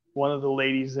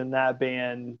ladies in that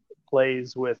band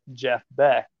plays with Jeff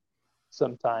Beck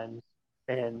sometimes,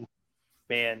 and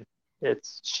man,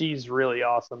 she's really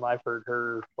awesome. I've heard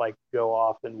her like go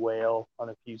off and wail on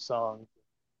a few songs.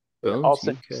 I'll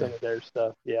send you some of their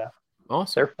stuff. Yeah,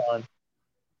 awesome. They're fun.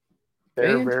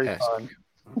 They're very fun.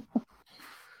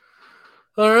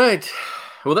 All right.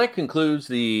 Well, that concludes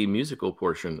the musical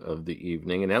portion of the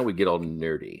evening, and now we get all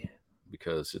nerdy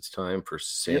because it's time for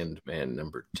Sandman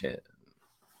number 10.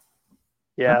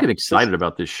 Yeah, I'm getting excited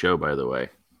about this show, by the way.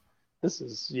 This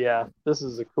is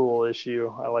a cool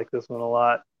issue. I like this one a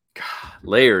lot. God,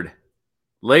 layered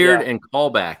and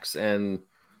callbacks, and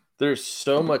there's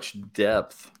so much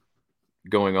depth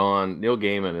going on. Neil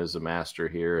Gaiman is a master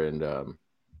here, and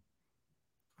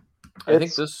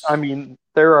I mean,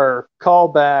 there are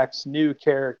callbacks, new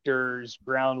characters,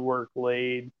 groundwork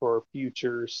laid for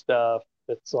future stuff.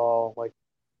 It's all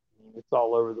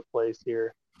over the place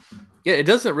here. Yeah, it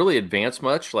doesn't really advance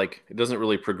much. Like, it doesn't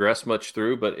really progress much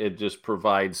through, but it just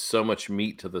provides so much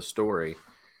meat to the story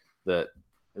that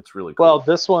it's really cool. Well,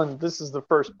 this is the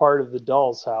first part of the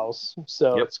Doll's House,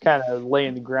 so it's kind of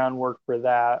laying the groundwork for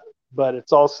that. But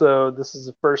it's also, this is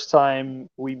the first time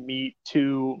we meet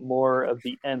two more of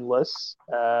the Endless,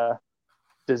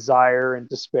 Desire and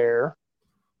Despair.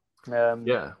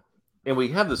 Yeah, and we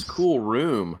have this cool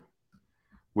room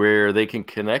where they can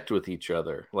connect with each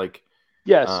other, like.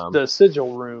 Yes, the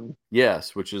sigil room.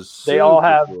 Yes, which is they all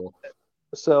have. Cool.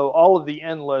 So all of the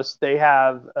Endless, they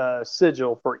have a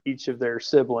sigil for each of their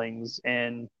siblings,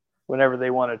 and whenever they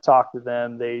want to talk to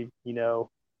them, they,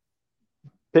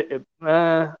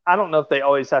 I don't know if they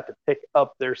always have to pick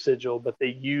up their sigil, but they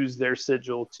use their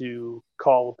sigil to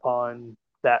call upon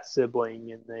that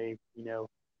sibling, and they,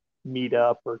 meet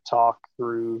up or talk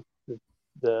through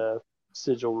the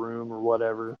sigil room or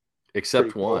whatever.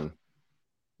 Except one. Cool.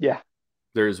 Yeah.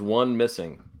 There's one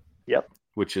missing. Yep.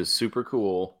 Which is super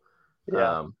cool.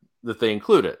 Yeah. That they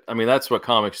include it. I mean, that's what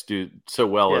comics do so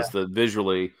well, is that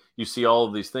visually you see all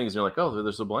of these things and you're like, oh,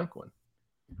 there's a blank one.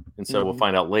 And so we'll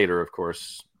find out later, of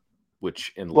course,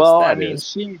 which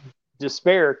Endless is.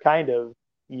 Despair kind of,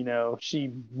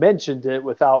 she mentioned it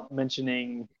without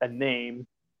mentioning a name.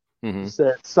 Mm-hmm.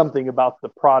 Said something about the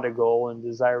prodigal, and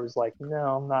Desire was like,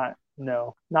 not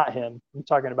him. I'm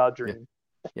talking about Dream.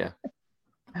 Yeah.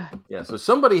 Yeah, so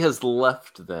somebody has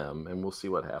left them, and we'll see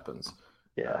what happens.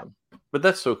 Yeah. But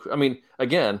that's so... I mean,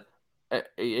 again,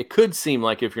 it could seem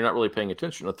like, if you're not really paying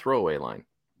attention, a throwaway line.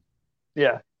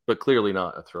 Yeah. But clearly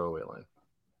not a throwaway line.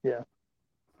 Yeah.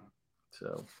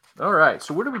 So, all right.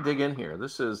 So where do we dig in here?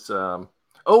 This is... you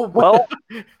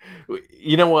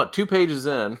know what? 2 pages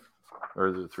in,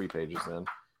 or 3 pages in,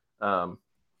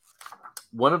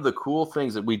 one of the cool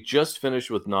things that we just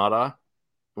finished with Nada,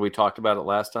 we talked about it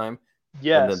last time.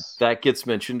 Yes. And then that gets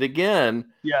mentioned again.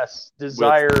 Yes.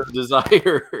 Desire.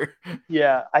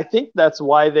 Yeah. I think that's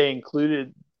why they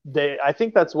included I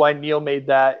think that's why Neil made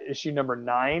that issue number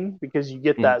 9, because you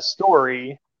get that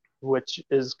story, which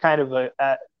is kind of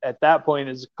at that point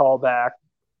is a callback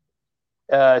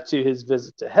to his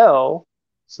visit to hell.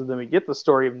 So then we get the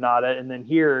story of Nada, and then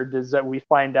here we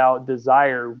find out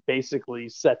Desire basically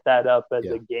set that up as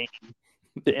a game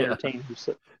to entertain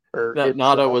himself.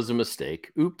 Nada was a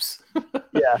mistake. Oops.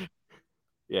 Yeah.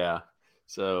 Yeah.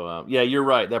 So, you're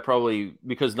right. That probably,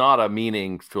 because Nada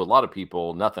meaning to a lot of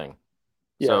people, nothing.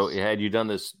 Yes. So had you done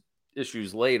this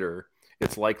issues later,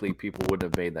 it's likely people wouldn't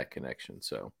have made that connection.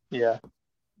 So, yeah,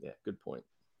 good point.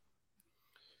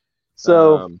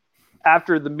 So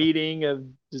after the meeting of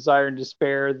desire and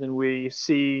despair, then we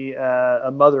see a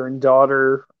mother and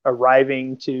daughter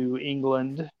arriving to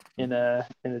England in a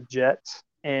jet,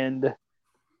 and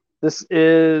this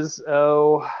is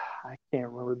I can't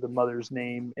remember the mother's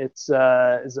name. It's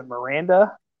is it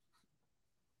Miranda?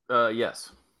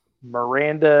 Yes.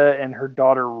 Miranda and her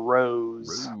daughter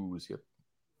Rose. Rose, yep.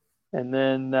 And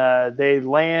then they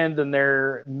land and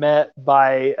they're met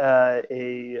by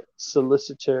a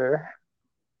solicitor,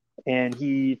 and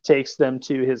he takes them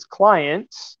to his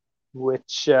client,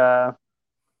 which they're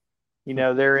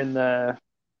in the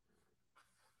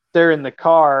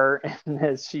car, and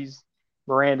as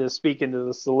Miranda's speaking to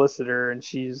the solicitor, and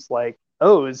she's like,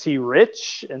 "Oh, is he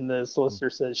rich?" And the solicitor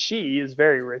says, "She is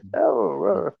very rich."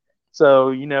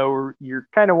 So you're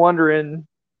kind of wondering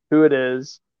who it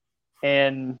is,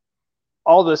 and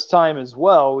all this time as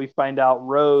well, we find out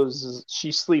Rose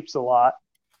she sleeps a lot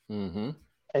and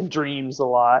dreams a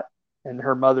lot, and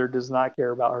her mother does not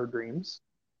care about her dreams.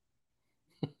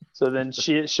 So then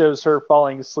it shows her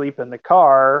falling asleep in the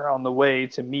car on the way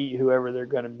to meet whoever they're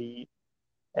going to meet.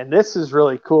 And this is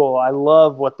really cool. I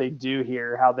love what they do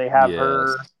here, how they have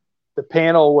her, the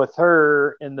panel with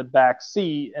her in the back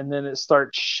seat, and then it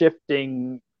starts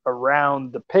shifting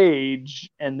around the page,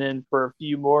 and then for a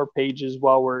few more pages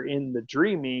while we're in the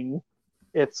dreaming,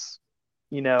 it's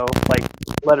like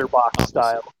letterbox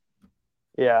style.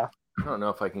 Yeah. I don't know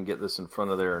if I can get this in front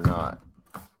of there or not.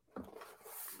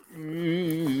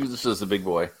 This is the big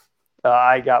boy.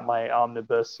 I got my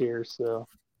omnibus here, so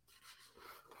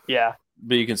yeah.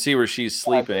 But you can see where she's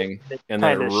sleeping, and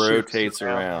then it rotates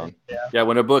around. Yeah,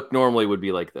 when a book normally would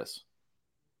be like this.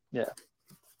 Yeah.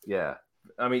 Yeah.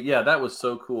 I mean, yeah, that was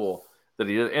so cool that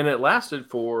he did. And it lasted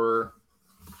for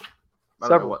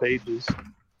several pages.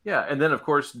 Yeah. And then, of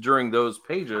course, during those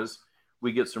pages,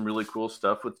 we get some really cool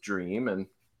stuff with Dream and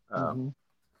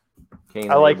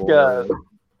Cain. I like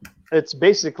it's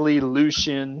basically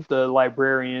Lucian, the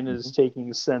librarian, is taking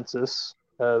a census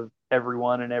of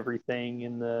everyone and everything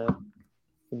in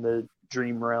the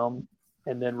dream realm,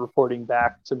 and then reporting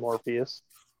back to Morpheus.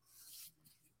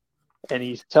 And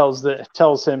he tells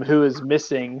him who is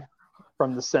missing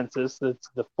from the census. That's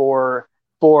the four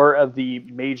of the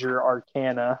major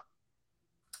arcana,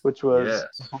 which was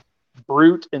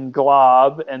Brute and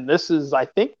Glob. And I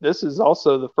think this is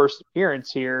also the first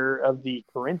appearance here of the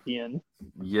Corinthian.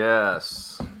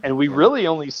 Yes. And we really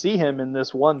only see him in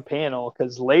this one panel,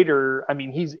 because later, I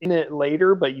mean, he's in it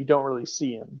later, but you don't really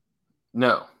see him.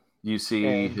 No. You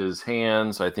see his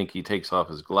hands. I think he takes off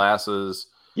his glasses.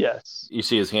 Yes. You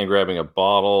see his hand grabbing a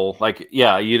bottle. Like,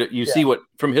 you see what,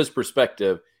 from his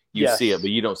perspective, you see it, but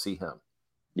you don't see him.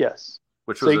 Yes.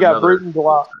 Which was you got Brute and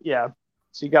Glob. Yeah.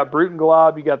 So you got Brute and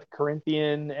Glob, you got the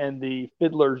Corinthian, and the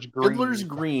Fiddler's Green. Fiddler's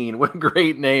Green. What a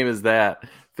great name is that?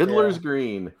 Fiddler's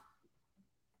Green.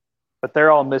 But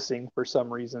they're all missing for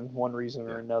some reason, one reason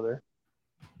or another.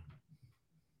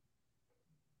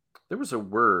 There was a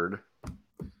word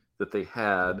that they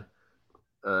had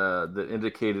that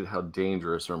indicated how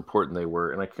dangerous or important they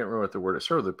were, and I can't remember what the word is. It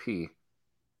started with a P.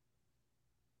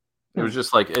 It was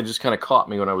just like, it just kind of caught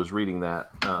me when I was reading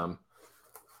that. I'll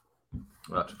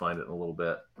have to find it in a little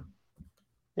bit.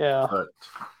 Yeah. But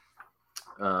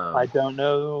I don't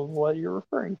know what you're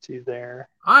referring to there.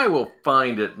 I will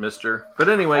find it, mister. But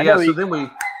anyway, so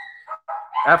then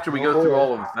after we go through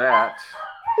all of that,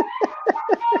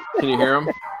 can you hear him?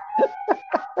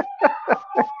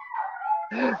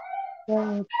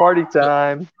 Party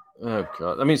time. Oh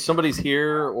God! I mean, somebody's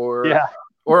here, or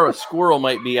a squirrel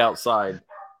might be outside.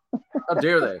 How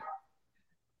dare they?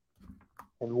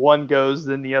 And one goes,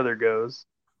 then the other goes.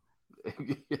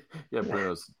 Yeah,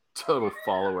 Bruno's total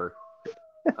follower.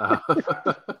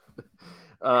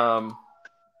 And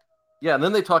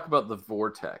then they talk about the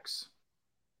vortex.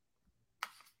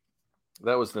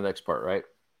 That was the next part, right?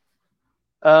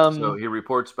 So he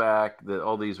reports back that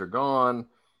all these are gone.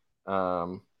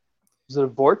 Was it a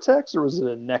vortex or was it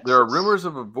a nexus? There are rumors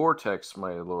of a vortex,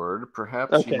 my lord.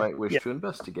 Perhaps you might wish to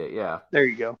investigate. Yeah. There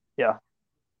you go. Yeah.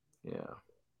 Yeah.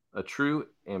 A true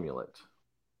amulet.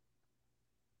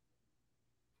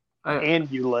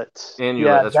 Amulet.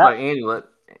 Yeah, that's right, amulet.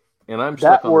 And I'm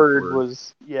stuck on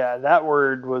that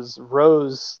word was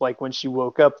Rose, like when she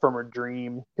woke up from her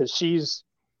dream, because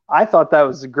I thought that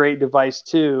was a great device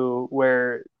too,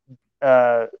 where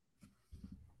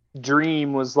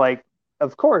Dream was like,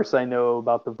 of course I know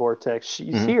about the vortex.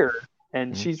 She's here,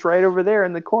 and she's right over there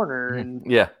in the corner. And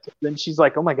then she's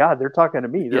like, oh my God, they're talking to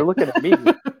me. They're looking at me.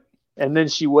 And then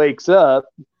she wakes up.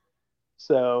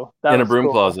 So that in a broom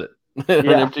closet. An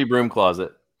empty broom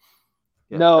closet.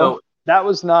 Yeah. No, that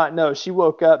was not. No, she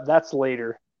woke up. That's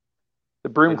later. The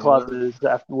broom Wait, what? closet is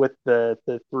with the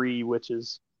three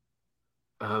witches.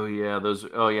 Oh yeah, those.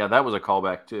 Oh yeah, that was a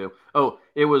callback too. Oh,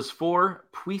 it was for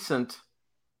puissant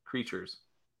creatures.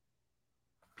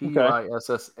 Okay.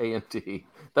 Puissant.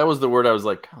 That was the word I was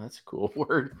like, oh, that's a cool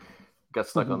word. Got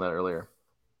stuck on Mhm. that earlier.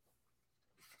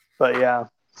 But yeah.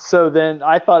 So then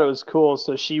I thought it was cool.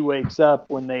 So she wakes up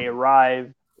when they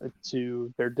arrive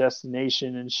to their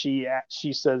destination, and she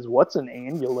says, "What's an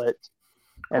amulet?"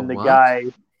 A And the what? guy,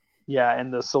 yeah,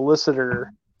 and the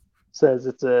solicitor says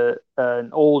it's an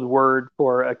old word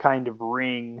for a kind of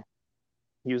ring.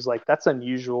 He was like, "That's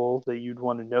unusual that you'd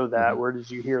want to know that. Mhm. Where did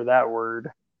you hear that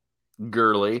word?"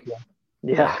 Girly. Yeah.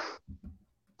 Yeah.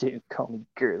 Dude, call me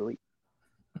girly.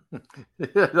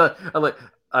 I like.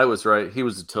 I was right. He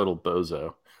was a total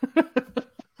bozo.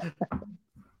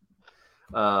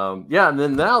 Yeah, and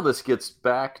then now this gets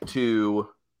back to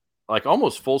like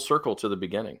almost full circle to the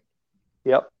beginning,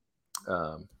 Yep.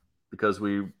 because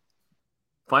we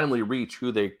finally reach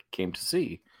who they came to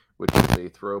see, which is a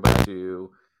throwback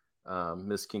to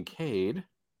Miss Kincaid,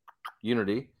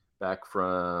 Unity, back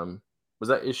from, was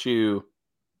that issue?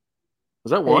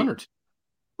 Was that one Hey, or two?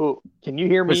 oh, can you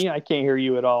hear me? I can't hear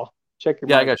you at all. Check your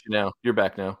Yeah, I mic. got you now. You're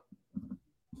back now.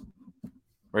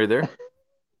 Are you there?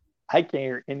 I can't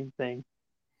hear anything.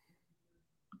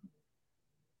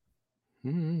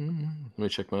 Let me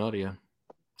check my audio.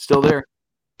 Still there.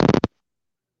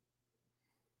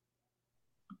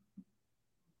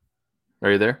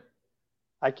 Are you there?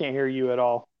 I can't hear you at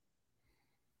all.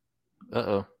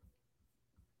 Uh-oh.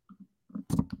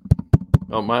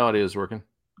 Oh, my audio is working.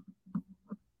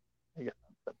 Yeah.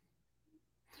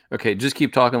 Okay, just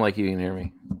keep talking like you can hear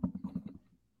me.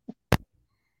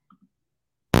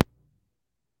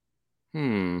 I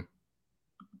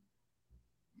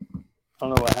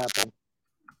don't know what happened.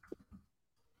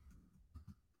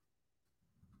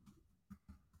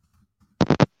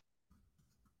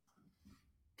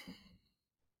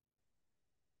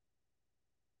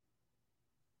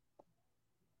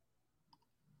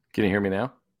 Can you hear me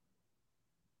now?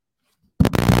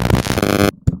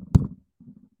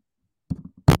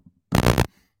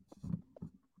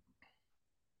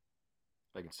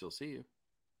 I can still see you.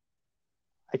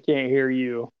 I can't hear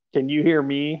you. Can you hear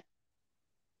me?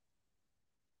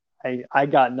 I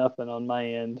got nothing on my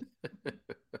end.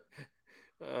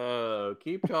 Oh,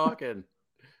 keep talking.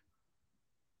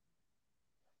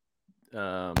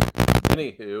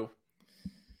 Anywho,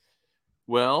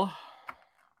 well,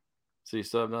 so you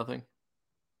still have nothing?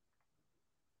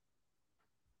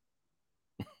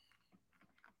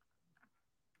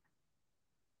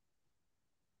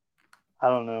 I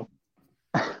don't know.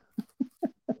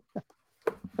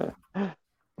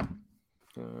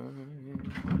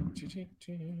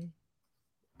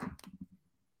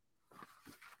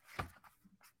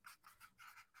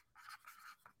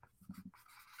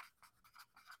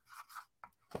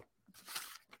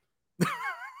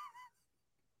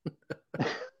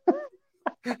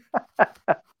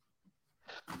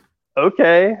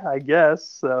 Okay, I guess.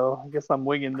 So I guess I'm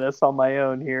winging this on my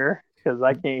own here because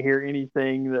I can't hear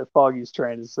anything that Foggy's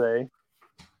trying to say.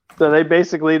 So they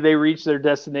reach their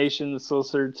destination. The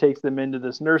solicitor takes them into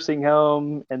this nursing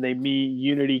home, and they meet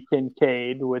Unity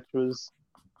Kincaid, which was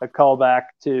a callback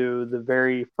to the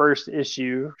very first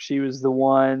issue. She was the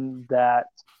one that,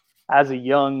 as a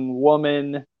young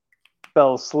woman,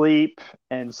 fell asleep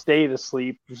and stayed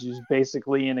asleep. She was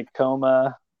basically in a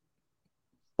coma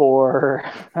for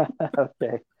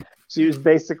okay. She was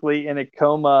basically in a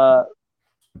coma,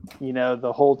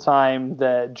 the whole time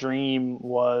that Dream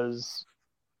was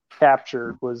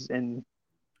captured, was in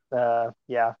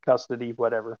custody,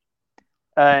 whatever.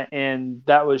 And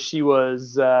she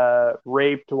was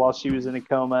raped while she was in a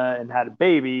coma and had a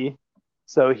baby.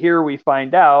 So here we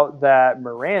find out that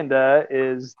Miranda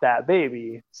is that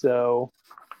baby. So,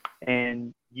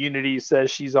 and Unity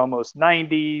says she's almost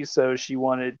 90, so she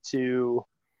wanted to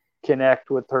connect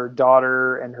with her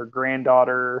daughter and her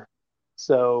granddaughter.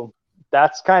 So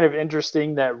that's kind of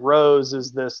interesting that Rose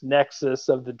is this nexus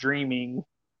of the dreaming,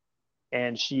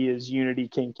 and she is Unity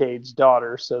Kincaid's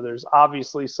daughter. So there's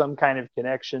obviously some kind of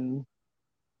connection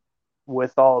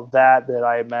with all of that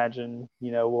I imagine,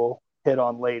 we'll hit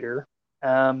on later.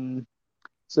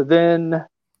 So then,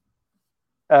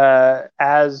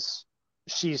 as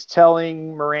she's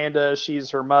telling Miranda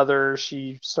she's her mother,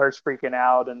 she starts freaking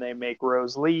out and they make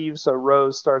Rose leave. So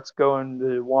Rose starts going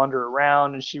to wander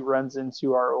around and she runs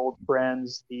into our old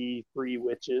friends, the three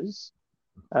witches,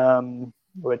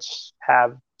 which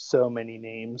have so many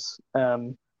names.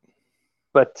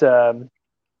 But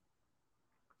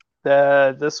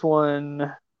this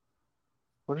one,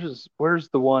 where's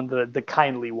the one, the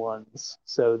kindly ones?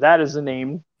 So that is a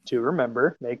name to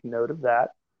remember. Make note of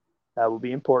that. That will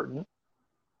be important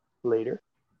later.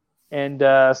 And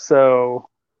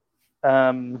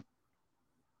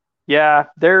yeah,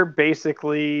 they're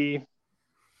basically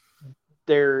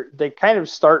they kind of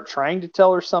start trying to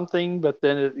tell her something, but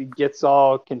then it gets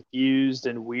all confused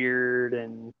and weird,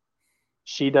 and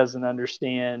she doesn't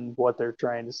understand what they're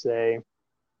trying to say.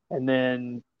 And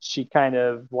then she kind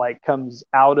of like comes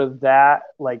out of that,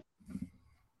 like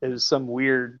it was some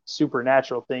weird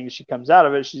supernatural thing. She comes out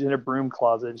of it. She's in a broom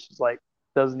closet. She's like,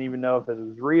 doesn't even know if it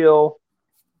was real.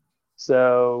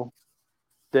 So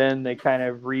then they kind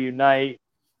of reunite.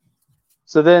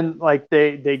 So then like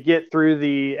they get through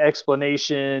the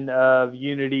explanation of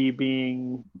Unity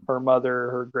being her mother,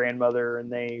 her grandmother,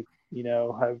 and they,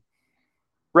 have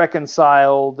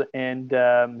reconciled.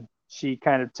 And she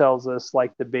kind of tells us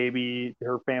like the baby,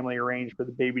 her family arranged for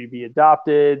the baby to be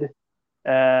adopted.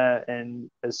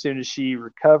 And as soon as she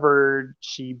recovered,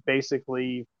 she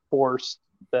basically forced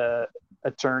the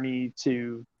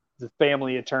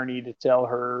family attorney to tell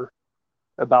her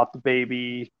about the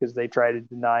baby because they tried to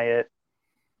deny it.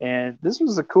 And this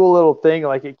was a cool little thing.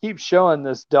 Like it keeps showing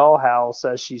this dollhouse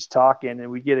as she's talking,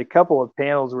 and we get a couple of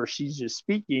panels where she's just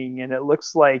speaking, and it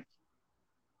looks like,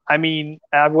 I mean,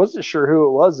 I wasn't sure who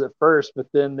it was at first, but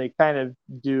then they kind of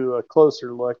do a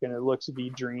closer look, and it looks to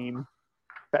be Dream.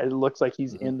 It looks like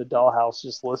he's in the dollhouse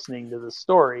just listening to the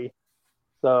story.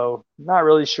 So not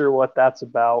really sure what that's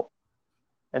about.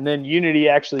 And then Unity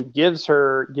actually gives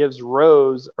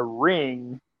Rose a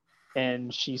ring,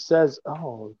 and she says,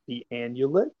 "Oh, the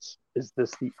amulet? Is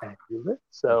this the amulet?"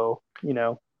 So,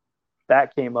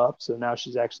 that came up. So now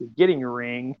she's actually getting a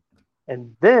ring.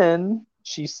 And then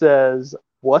she says,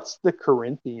 "What's the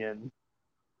Corinthian?"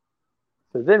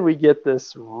 So then we get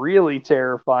this really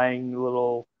terrifying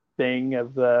little thing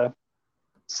of the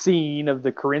scene of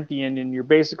the Corinthian, and you're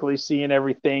basically seeing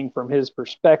everything from his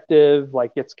perspective.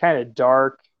 Like it's kind of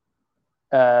dark,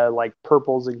 like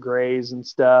purples and grays and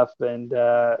stuff. And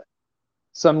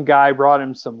some guy brought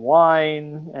him some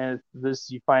wine, and this,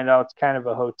 you find out it's kind of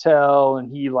a hotel, and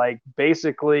he like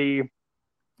basically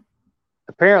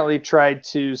apparently tried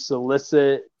to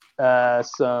solicit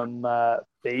some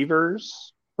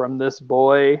favors from this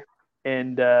boy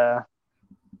and a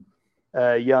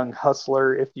young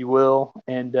hustler, if you will.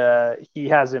 And he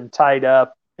has him tied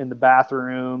up in the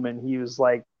bathroom, and he was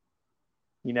like,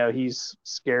 he's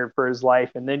scared for his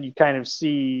life. And then you kind of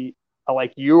see,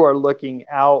 like, you are looking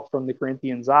out from the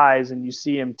Corinthian's eyes, and you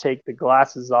see him take the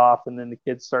glasses off, and then the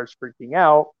kid starts freaking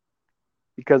out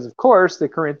because, of course, the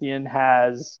Corinthian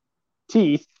has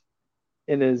teeth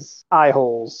in his eye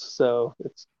holes. So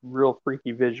it's real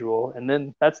freaky visual. And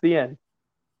then that's the end.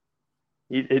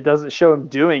 It doesn't show him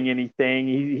doing anything.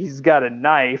 He's got a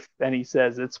knife, and he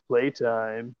says it's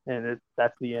playtime, and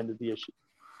that's the end of the issue.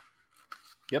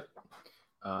 Yep.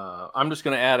 I'm just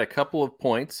going to add a couple of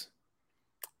points.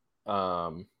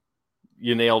 You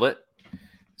nailed it.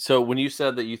 So when you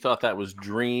said that you thought that was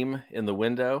Dream in the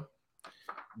window,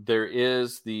 there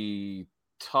is the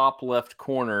top left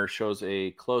corner shows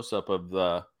a close-up of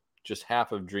the just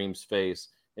half of Dream's face,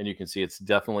 and you can see it's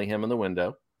definitely him in the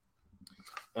window.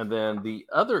 And then the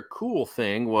other cool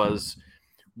thing was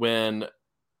when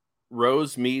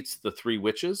Rose meets the three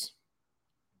witches,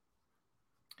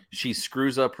 she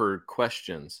screws up her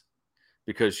questions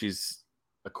because she's,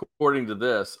 according to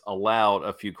this, allowed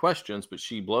a few questions, but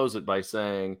she blows it by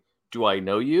saying, "Do I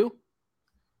know you?"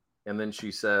 And then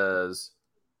she says,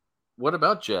 "What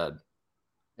about Jed?"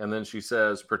 And then she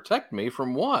says, "Protect me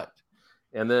from what?"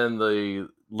 And then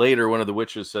later one of the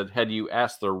witches said, "Had you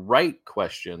asked the right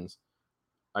questions,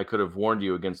 I could have warned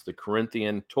you against the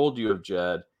Corinthian, told you of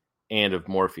Jed, and of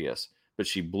Morpheus." But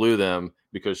she blew them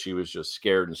because she was just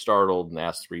scared and startled and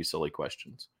asked three silly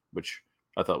questions, which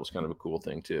I thought was kind of a cool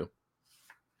thing too.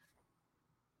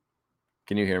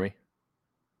 Can you hear me?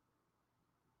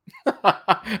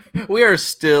 We are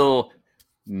still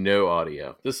no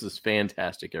audio. This is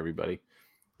fantastic, everybody.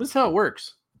 This is how it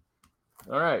works.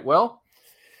 All right. Well,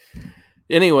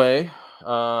 anyway,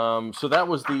 so that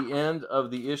was the end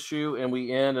of the issue, and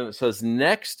we end, and it says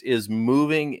next is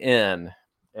Moving In.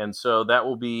 And so that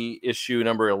will be issue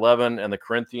number 11. And the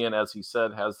Corinthian, as he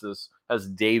said, has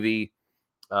Davy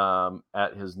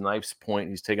at his knife's point.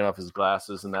 He's taken off his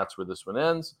glasses, and that's where this one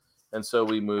ends. And so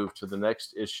we move to the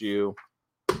next issue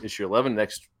 11,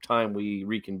 next time we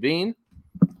reconvene.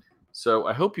 So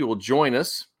I hope you will join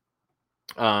us.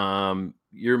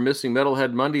 You're missing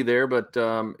Metalhead Monday there, but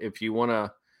if you want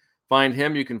to find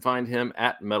him, you can find him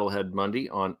at Metalhead Monday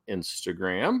on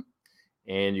Instagram.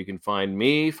 And you can find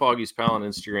me, Foggy's Pal, on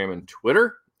Instagram and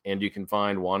Twitter. And you can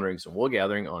find Wanderings and Wool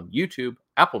Gathering on YouTube,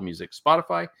 Apple Music,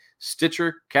 Spotify,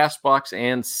 Stitcher, CastBox,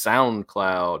 and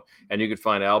SoundCloud. And you can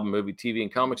find album, movie, TV,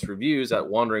 and comics reviews at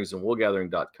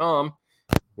wanderingsandwoolgathering.com.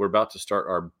 We're about to start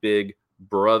our Big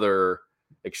Brother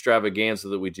extravaganza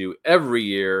that we do every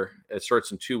year. It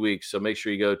starts in 2 weeks, so make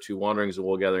sure you go to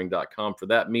wanderingsandwoolgathering.com for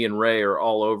that. Me and Ray are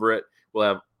all over it. We'll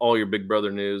have all your Big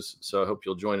Brother news, so I hope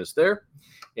you'll join us there.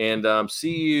 And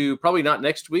see you probably not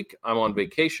next week. I'm on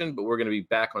vacation, but we're going to be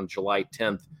back on July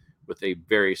 10th with a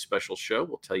very special show.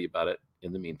 We'll tell you about it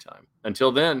in the meantime.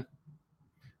 Until then,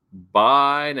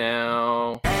 bye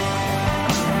now.